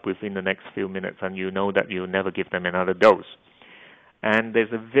it up within the next few minutes, and you know that you'll never give them another dose. And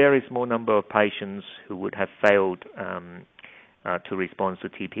there's a very small number of patients who would have failed to respond to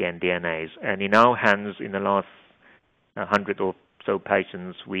TPN DNase. And in our hands, in the last 100 or so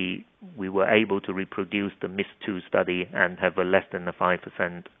patients, we were able to reproduce the MIS2 study and have a less than a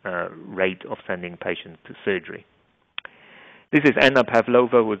 5% rate of sending patients to surgery. This is Anna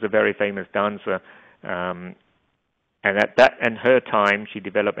Pavlova, who was a very famous dancer. And at that and her time, she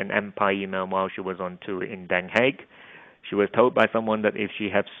developed an empyema while she was on tour in Den Haag. She was told by someone that if she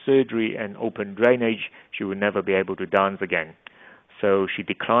had surgery and open drainage, she would never be able to dance again. So she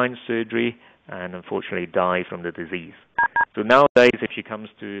declined surgery and unfortunately died from the disease. So nowadays, if she comes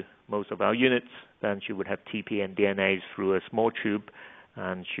to most of our units, then she would have TPN DNase through a small tube,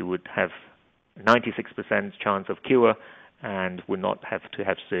 and she would have 96% chance of cure and would not have to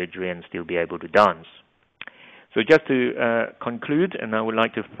have surgery and still be able to dance. So just to conclude, and I would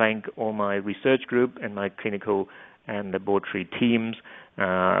like to thank all my research group and my clinical and laboratory teams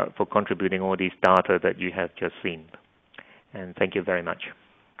for contributing all these data that you have just seen. And thank you very much.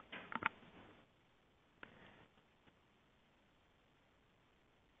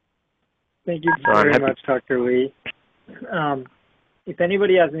 Thank you very much, Dr. Lee. If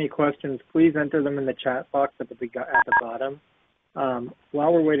anybody has any questions, please enter them in the chat box at the bottom.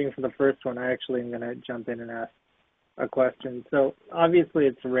 While we're waiting for the first one, I actually am going to jump in and ask a question. So obviously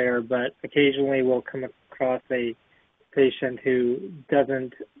it's rare, but occasionally we'll come across a patient who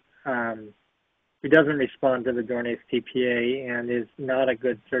doesn't respond to the Dornase TPA and is not a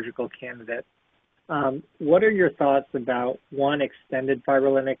good surgical candidate. What are your thoughts about, one, extended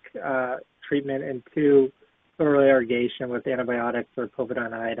fibrinolytic treatment, and two, pleural irrigation with antibiotics or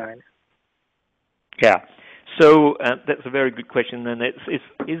povidone iodine? Yeah, so that's a very good question, and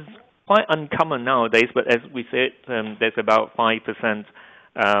it's quite uncommon nowadays, but as we said, there's about 5%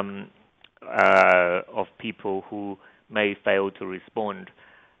 of people who may fail to respond.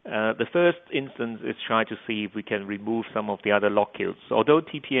 The first instance is try to see if we can remove some of the other locules. Although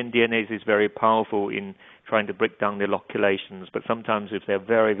TPN DNase is very powerful in trying to break down the loculations, but sometimes if they're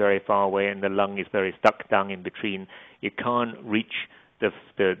very, very far away and the lung is very stuck down in between, you can't reach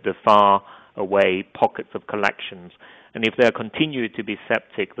the far away pockets of collections. And if they continue to be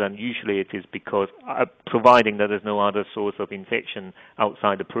septic, then usually it is because, providing that there's no other source of infection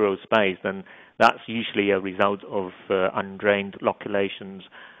outside the pleural space, then that's usually a result of undrained loculations,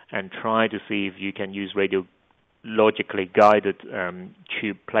 and try to see if you can use radiologically guided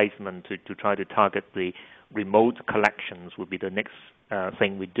tube placement to try to target the remote collections would be the next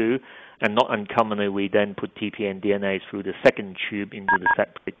thing we do. And not uncommonly, we then put TPA and DNA through the second tube into the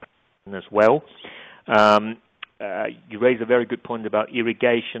septic as well. You raise a very good point about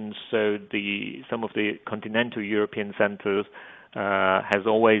irrigation. So some of the continental European centers has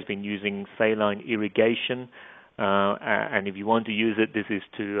always been using saline irrigation. And if you want to use it, this is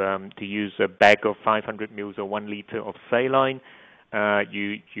to use a bag of 500 mils or 1 liter of saline.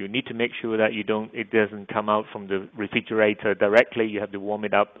 You need to make sure that it doesn't come out from the refrigerator directly. You have to warm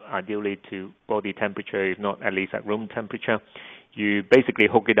it up, ideally to body temperature, if not at least at room temperature. You basically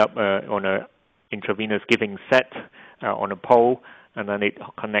hook it up on a intravenous giving set on a pole, and then it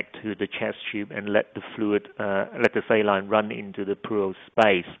connect to the chest tube and let the saline run into the pleural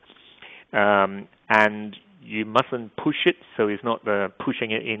space. And you mustn't push it, so it's not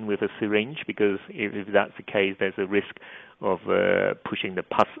pushing it in with a syringe, because if that's the case, there's a risk of pushing the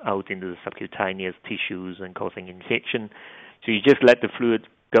pus out into the subcutaneous tissues and causing infection. So you just let the fluid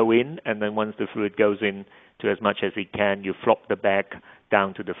go in, and then once the fluid goes in to as much as it can, you flop the bag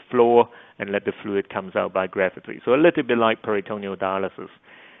down to the floor and let the fluid comes out by gravity. So a little bit like peritoneal dialysis.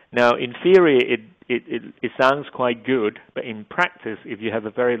 Now, in theory, it sounds quite good, but in practice, if you have a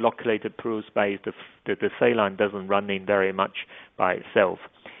very loculated pleural space, the saline doesn't run in very much by itself.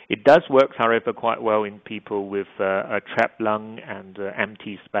 It does work, however, quite well in people with a trapped lung and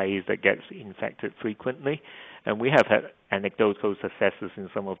empty space that gets infected frequently, and we have had anecdotal successes in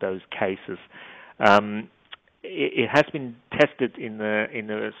some of those cases. It has been tested in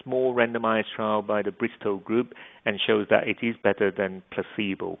a small randomized trial by the Bristol group and shows that it is better than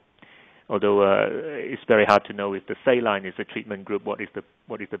placebo. Although it's very hard to know if the saline is the treatment group, what is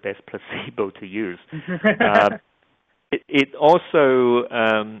the best placebo to use. It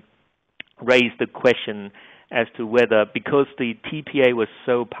also raised the question as to whether, because the TPA was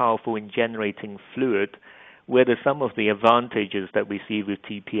so powerful in generating fluid, whether some of the advantages that we see with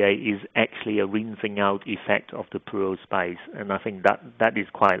TPA is actually a rinsing out effect of the pleural space, and I think that is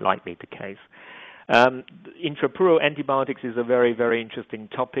quite likely the case. Intrapleural antibiotics is a very, very interesting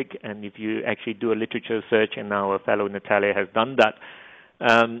topic, and if you actually do a literature search, and our fellow Natalia has done that,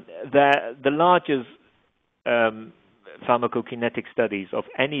 the largest pharmacokinetic studies of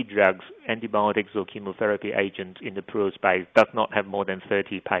any drugs, antibiotics or chemotherapy agents in the pleural space does not have more than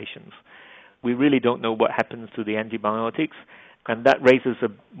 30 patients. We really don't know what happens to the antibiotics, and that raises a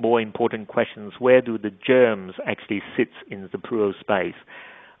more important questions. Where do the germs actually sit in the pleural space?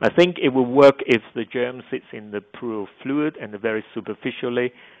 I think it will work if the germ sits in the pleural fluid and very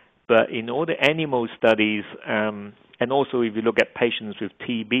superficially, but in all the animal studies, and also if you look at patients with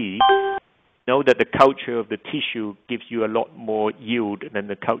TB, know that the culture of the tissue gives you a lot more yield than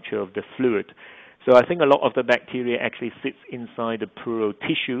the culture of the fluid. So I think a lot of the bacteria actually sits inside the pleural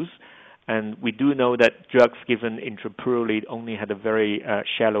tissues, and we do know that drugs given intrapleurally only had a very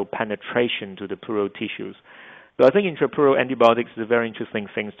shallow penetration to the pleural tissues. So I think intrapleural antibiotics is a very interesting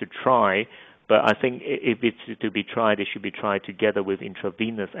thing to try, but I think if it's to be tried, it should be tried together with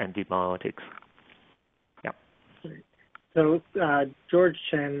intravenous antibiotics. Yeah. So George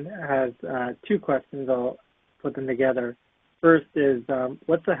Chen has 2 questions. I'll put them together. First is,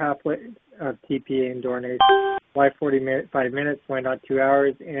 what's the half-life of TPA and Dornase? Why 45 minutes? Why not 2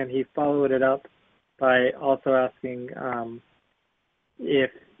 hours? And he followed it up by also asking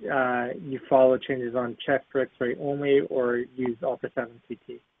if you follow changes on chest for X-ray only or use ultrasound and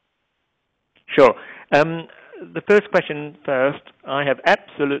CT. Sure. The first question first. I have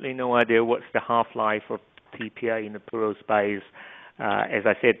absolutely no idea what's the half-life of TPA in the pleural space. As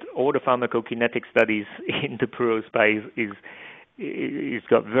I said, all the pharmacokinetic studies in the pleural space is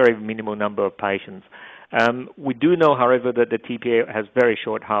got very minimal number of patients. We do know, however, that the TPA has very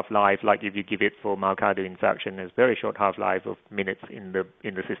short half-life, like if you give it for myocardial infarction, has very short half-life of minutes in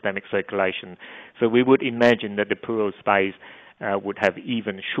the systemic circulation. So we would imagine that the pleural space would have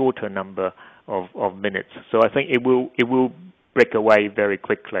even shorter number of minutes. So I think it will break away very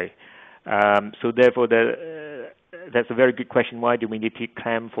quickly. So therefore, that's a very good question. Why do we need to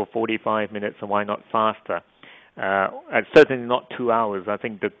clamp for 45 minutes and why not faster? Certainly not 2 hours. I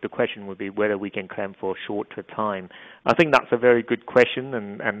think the question would be whether we can clamp for a shorter time. I think that's a very good question,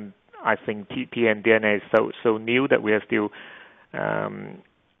 and I think TPA and DNA is so new that we are still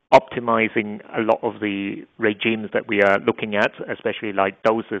optimizing a lot of the regimes that we are looking at, especially like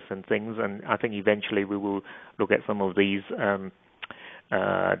doses and things, and I think eventually we will look at some of these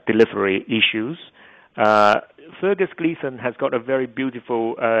delivery issues. Fergus Gleason has got a very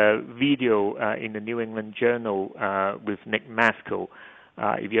beautiful video in the New England Journal with Nick Maskell.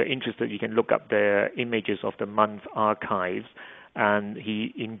 If you're interested, you can look up the images of the month archives. and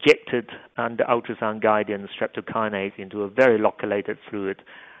he injected under ultrasound guidance streptokinase into a very loculated fluid,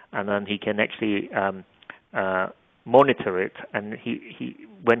 and then he can actually monitor it. And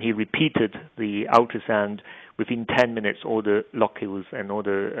when he repeated the ultrasound, within 10 minutes, all the locules and all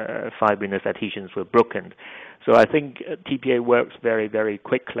the fibrinous adhesions were broken. So I think TPA works very, very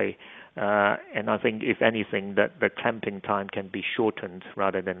quickly, and I think, if anything, that the clamping time can be shortened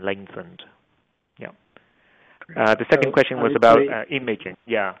rather than lengthened. Yeah. The second question was about imaging.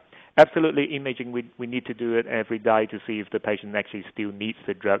 Yeah, absolutely. Imaging, we need to do it every day to see if the patient actually still needs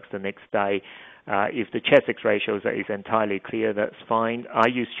the drugs the next day. If the chest X-ray shows that it's entirely clear, that's fine. I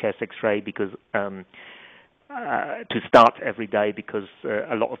use chest X-ray because to start every day, because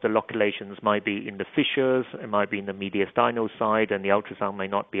a lot of the loculations might be in the fissures, it might be in the mediastinal side, and the ultrasound may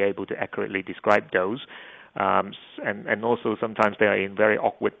not be able to accurately describe those. And also sometimes they are in very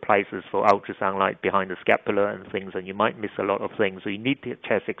awkward places for ultrasound, like behind the scapula and things, and you might miss a lot of things. So you need the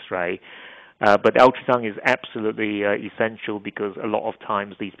chest X-ray. But ultrasound is absolutely essential, because a lot of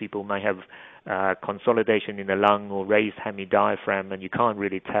times these people may have consolidation in the lung or raised hemidiaphragm, and you can't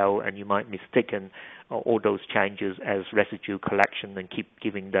really tell, and you might mistaken all those changes as residue collection and keep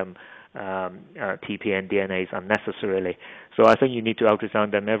giving them TPA and DNAs unnecessarily. So I think you need to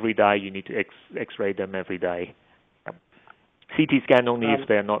ultrasound them every day. You need to X-ray them every day. CT scan only if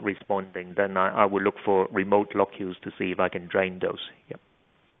they're not responding. Then I will look for remote locules to see if I can drain those. Yep.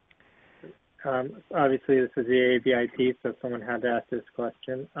 Obviously, this is the ABIT, so someone had to ask this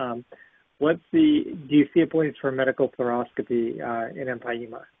question. Do you see a place for medical fluoroscopy in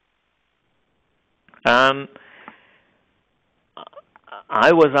empyema?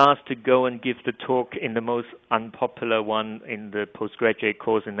 I was asked to go and give the talk in the most unpopular one in the postgraduate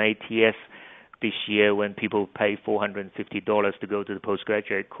course in ATS this year, when people pay $450 to go to the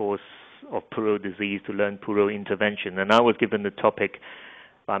postgraduate course of pleural disease to learn pleural intervention. And I was given the topic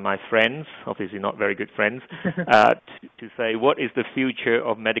by my friends, obviously not very good friends, to say, what is the future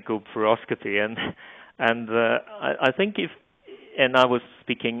of medical fluoroscopy? And I think and I was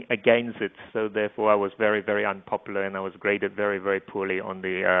speaking against it, so therefore I was very, very unpopular, and I was graded very, very poorly on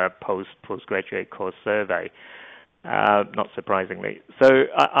the postgraduate course survey, not surprisingly. So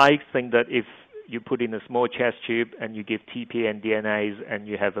I think that if you put in a small chest tube and you give TPA and DNAs and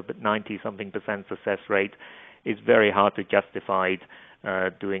you have a 90-something% success rate, it's very hard to justify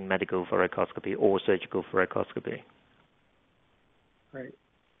doing medical thoracoscopy or surgical thoracoscopy. Right.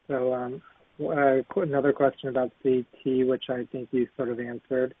 So another question about CT, which I think you sort of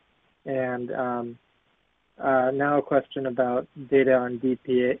answered. And now a question about data on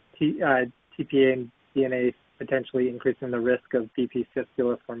TPA and DNA potentially increasing the risk of BP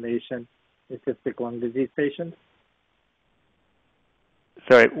fistula formation in cystic lung disease patients.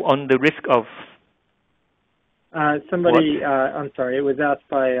 Sorry, on the risk of... I'm sorry, it was asked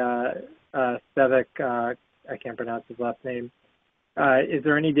by Sevik, I can't pronounce his last name. Is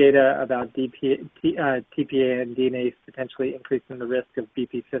there any data about TPA and DNA potentially increasing the risk of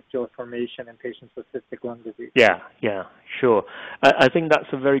BP fistula formation in patients with cystic lung disease? Yeah, sure. I think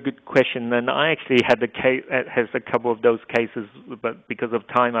that's a very good question, and I actually had a couple of those cases, but because of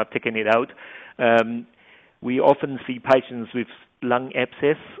time, I've taken it out. We often see patients with lung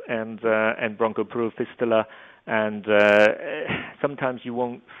abscess and bronchopleural fistula, and sometimes you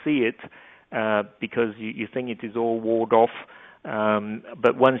won't see it because you think it is all walled off.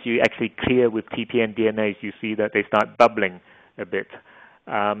 But once you actually clear with TPA and DNAs, you see that they start bubbling a bit.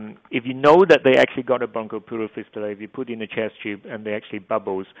 If you know that they actually got a bronchopleural fistula, if you put in a chest tube and they actually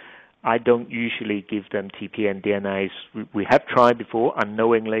bubbles, I don't usually give them TPA and DNAs. We have tried before,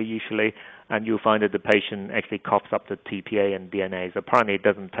 unknowingly usually, and you'll find that the patient actually coughs up the TPA and DNAs. Apparently it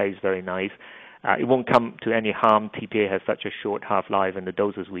doesn't taste very nice. It won't come to any harm. TPA has such a short half-life, and the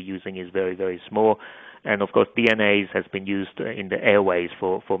doses we're using is very, very small. And, of course, DNAs has been used in the airways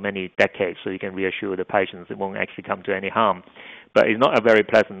for many decades, so you can reassure the patients it won't actually come to any harm. But it's not a very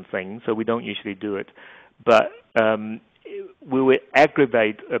pleasant thing, so we don't usually do it. But will it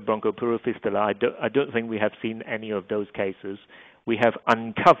aggravate a bronchopleural fistula? I don't think we have seen any of those cases. We have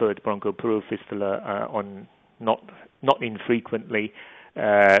uncovered bronchopleural fistula not infrequently.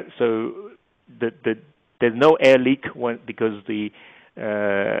 So there's no air leak because the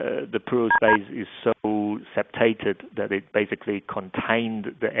pleural space is so septated that it basically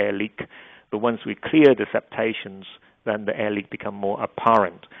contained the air leak. But once we clear the septations, then the air leak become more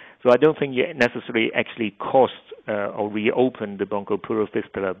apparent. So I don't think you necessarily actually caused or reopened the bronchopleural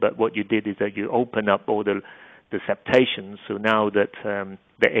fistula, but what you did is that you open up all the septations, so now that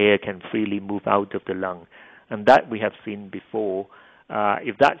the air can freely move out of the lung. And that we have seen before.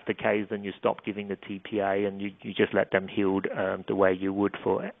 If that's the case, then you stop giving the TPA and you just let them heal the way you would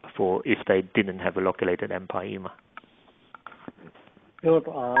for if they didn't have a loculated empyema. Philip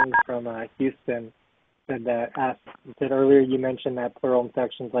Ong from Houston said earlier you mentioned that pleural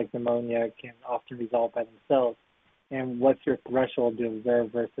infections like pneumonia can often resolve by themselves. And what's your threshold to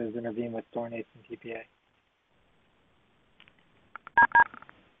observe versus intervene with Dornase and TPA?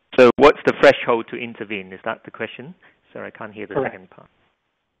 So what's the threshold to intervene? Is that the question? Sorry, I can't hear the Correct. second part.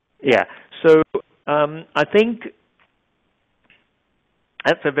 Yeah. So I think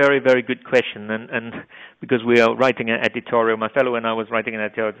that's a very, very good question, and because we are writing an editorial, my fellow and I was writing an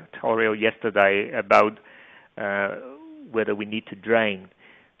editorial yesterday about whether we need to drain.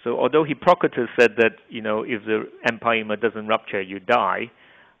 So although Hippocrates said that, if the empyema doesn't rupture, you die,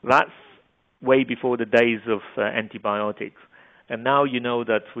 that's way before the days of antibiotics. And now you know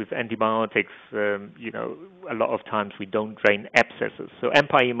that with antibiotics, a lot of times we don't drain abscesses. So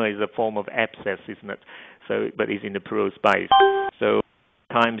empyema is a form of abscess, isn't it? So, but it's in the pleural space. So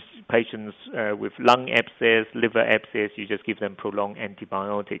times patients with lung abscess, liver abscess, you just give them prolonged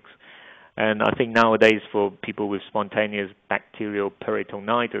antibiotics. And I think nowadays for people with spontaneous bacterial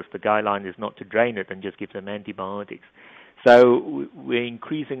peritonitis, the guideline is not to drain it and just give them antibiotics. So we're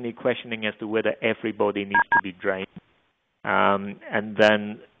increasingly questioning as to whether everybody needs to be drained.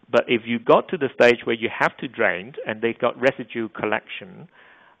 But if you got to the stage where you have to drain and they've got residue collection,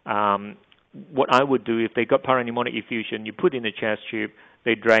 what I would do if they got parapneumonic effusion, you put in a chest tube,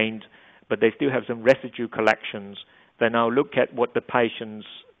 they drained, but they still have some residue collections. Then I'll look at what the patient's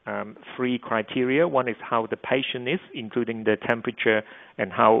three criteria. One is how the patient is, including the temperature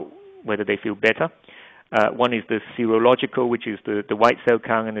and whether they feel better. One is the serological, which is the white cell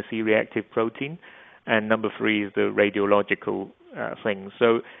count and the C-reactive protein. And number 3 is the radiological thing.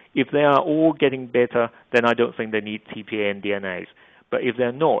 So if they are all getting better, then I don't think they need TPA and DNase. But if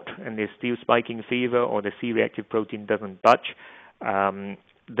they're not, and they're still spiking fever or the C-reactive protein doesn't budge,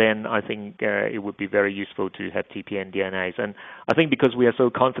 then I think it would be very useful to have TPA and DNase. And I think because we are so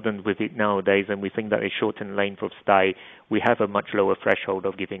confident with it nowadays and we think that a shortened length of stay, we have a much lower threshold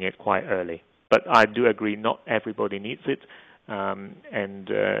of giving it quite early. But I do agree not everybody needs it, and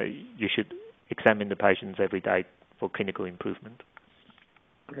you should examine the patients every day for clinical improvement.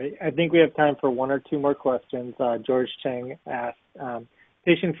 Great. I think we have time for one or two more questions. George Cheng asked,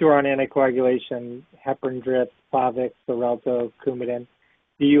 patients who are on anticoagulation, heparin drips, Plavix, Xarelto, Coumadin,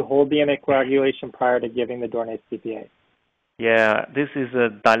 do you hold the anticoagulation prior to giving the Dornase TPA? Yeah, this is a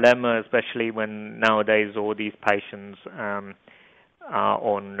dilemma, especially when nowadays all these patients are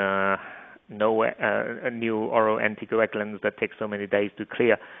on new oral anticoagulants that take so many days to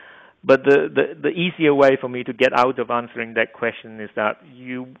clear. But the easier way for me to get out of answering that question is that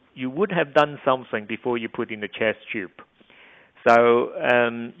you would have done something before you put in the chest tube. So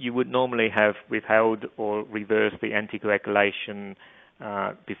you would normally have withheld or reversed the anticoagulation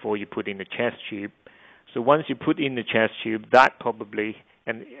before you put in the chest tube. So once you put in the chest tube, that probably,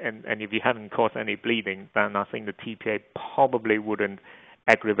 and if you haven't caused any bleeding, then I think the TPA probably wouldn't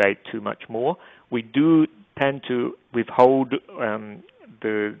aggravate too much more. We do tend to withhold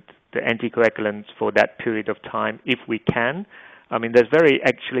the anticoagulants for that period of time if we can. I mean, there's very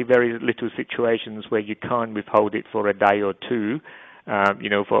little situations where you can't withhold it for a day or two,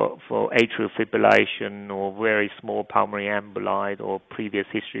 for atrial fibrillation or very small pulmonary emboli or previous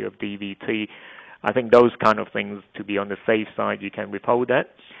history of DVT. I think those kind of things, to be on the safe side, you can withhold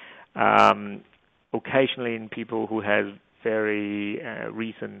that. Occasionally in people who have very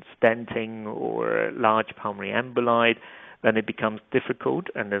recent stenting or large pulmonary emboli, then it becomes difficult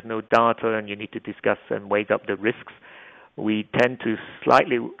and there's no data and you need to discuss and weigh up the risks. We tend to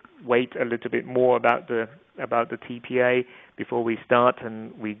slightly wait a little bit more about the TPA before we start,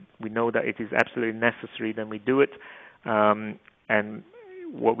 and we know that it is absolutely necessary, then we do it. And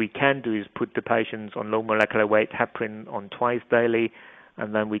what we can do is put the patients on low molecular weight heparin on twice daily,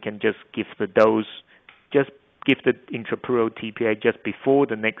 and then we can just give the dose, just give the intrapleural TPA just before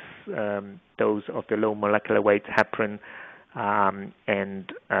the next dose of the low molecular weight heparin, and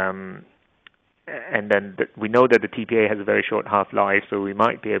then we know that the TPA has a very short half-life, so we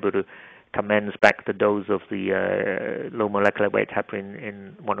might be able to commence back the dose of the low molecular weight heparin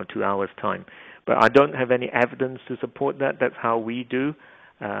in 1 or 2 hours' time. But I don't have any evidence to support that. That's how we do.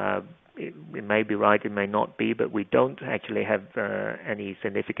 It may be right, it may not be, but we don't actually have any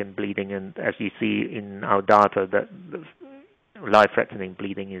significant bleeding. And as you see in our data, that life-threatening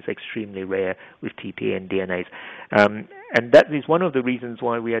bleeding is extremely rare with TPA and DNase. And that is one of the reasons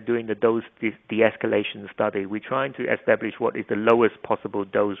why we are doing the dose de-escalation study. We're trying to establish what is the lowest possible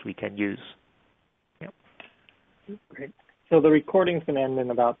dose we can use. Yep. Great. So the recording's going to end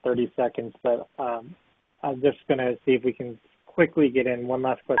in about 30 seconds, but I'm just going to see if we can quickly get in one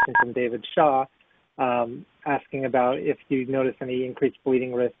last question from David Shaw, asking about if you notice any increased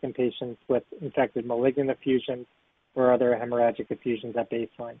bleeding risk in patients with infected malignant effusions or other hemorrhagic effusions at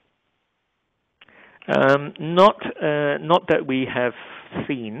baseline. Not that we have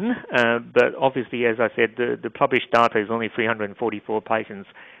seen, but obviously, as I said, the published data is only 344 patients.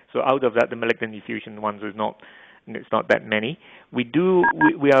 So out of that, the malignant effusion ones is not. It's not that many. We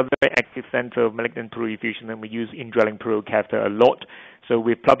are a very active center of malignant pleural effusion, and we use indwelling pleural catheter a lot. So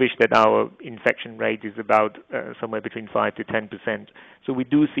we've published that our infection rate is about somewhere between 5 to 10%. So we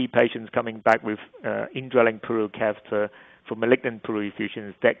do see patients coming back with indwelling pleural catheter for malignant pleural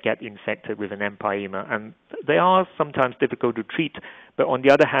effusions that get infected with an empyema. And they are sometimes difficult to treat, but on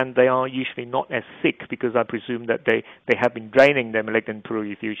the other hand, they are usually not as sick because I presume that they have been draining their malignant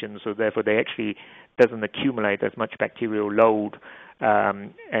pleural effusions, so therefore they actually doesn't accumulate as much bacterial load,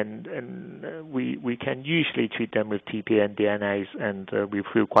 and we can usually treat them with TPA and DNAs, and we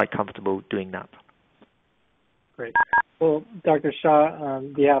feel quite comfortable doing that. Great. Well, Dr. Shaw,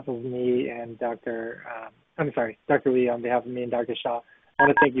 on behalf of me and Dr. Lee, on behalf of me and Dr. Shaw, I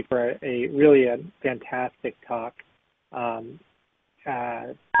want to thank you for a fantastic talk.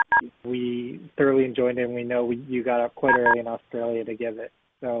 We thoroughly enjoyed it, and we know you got up quite early in Australia to give it.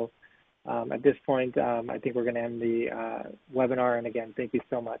 So at this point, I think we're going to end the webinar. And again, thank you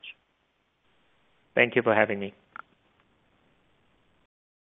so much. Thank you for having me.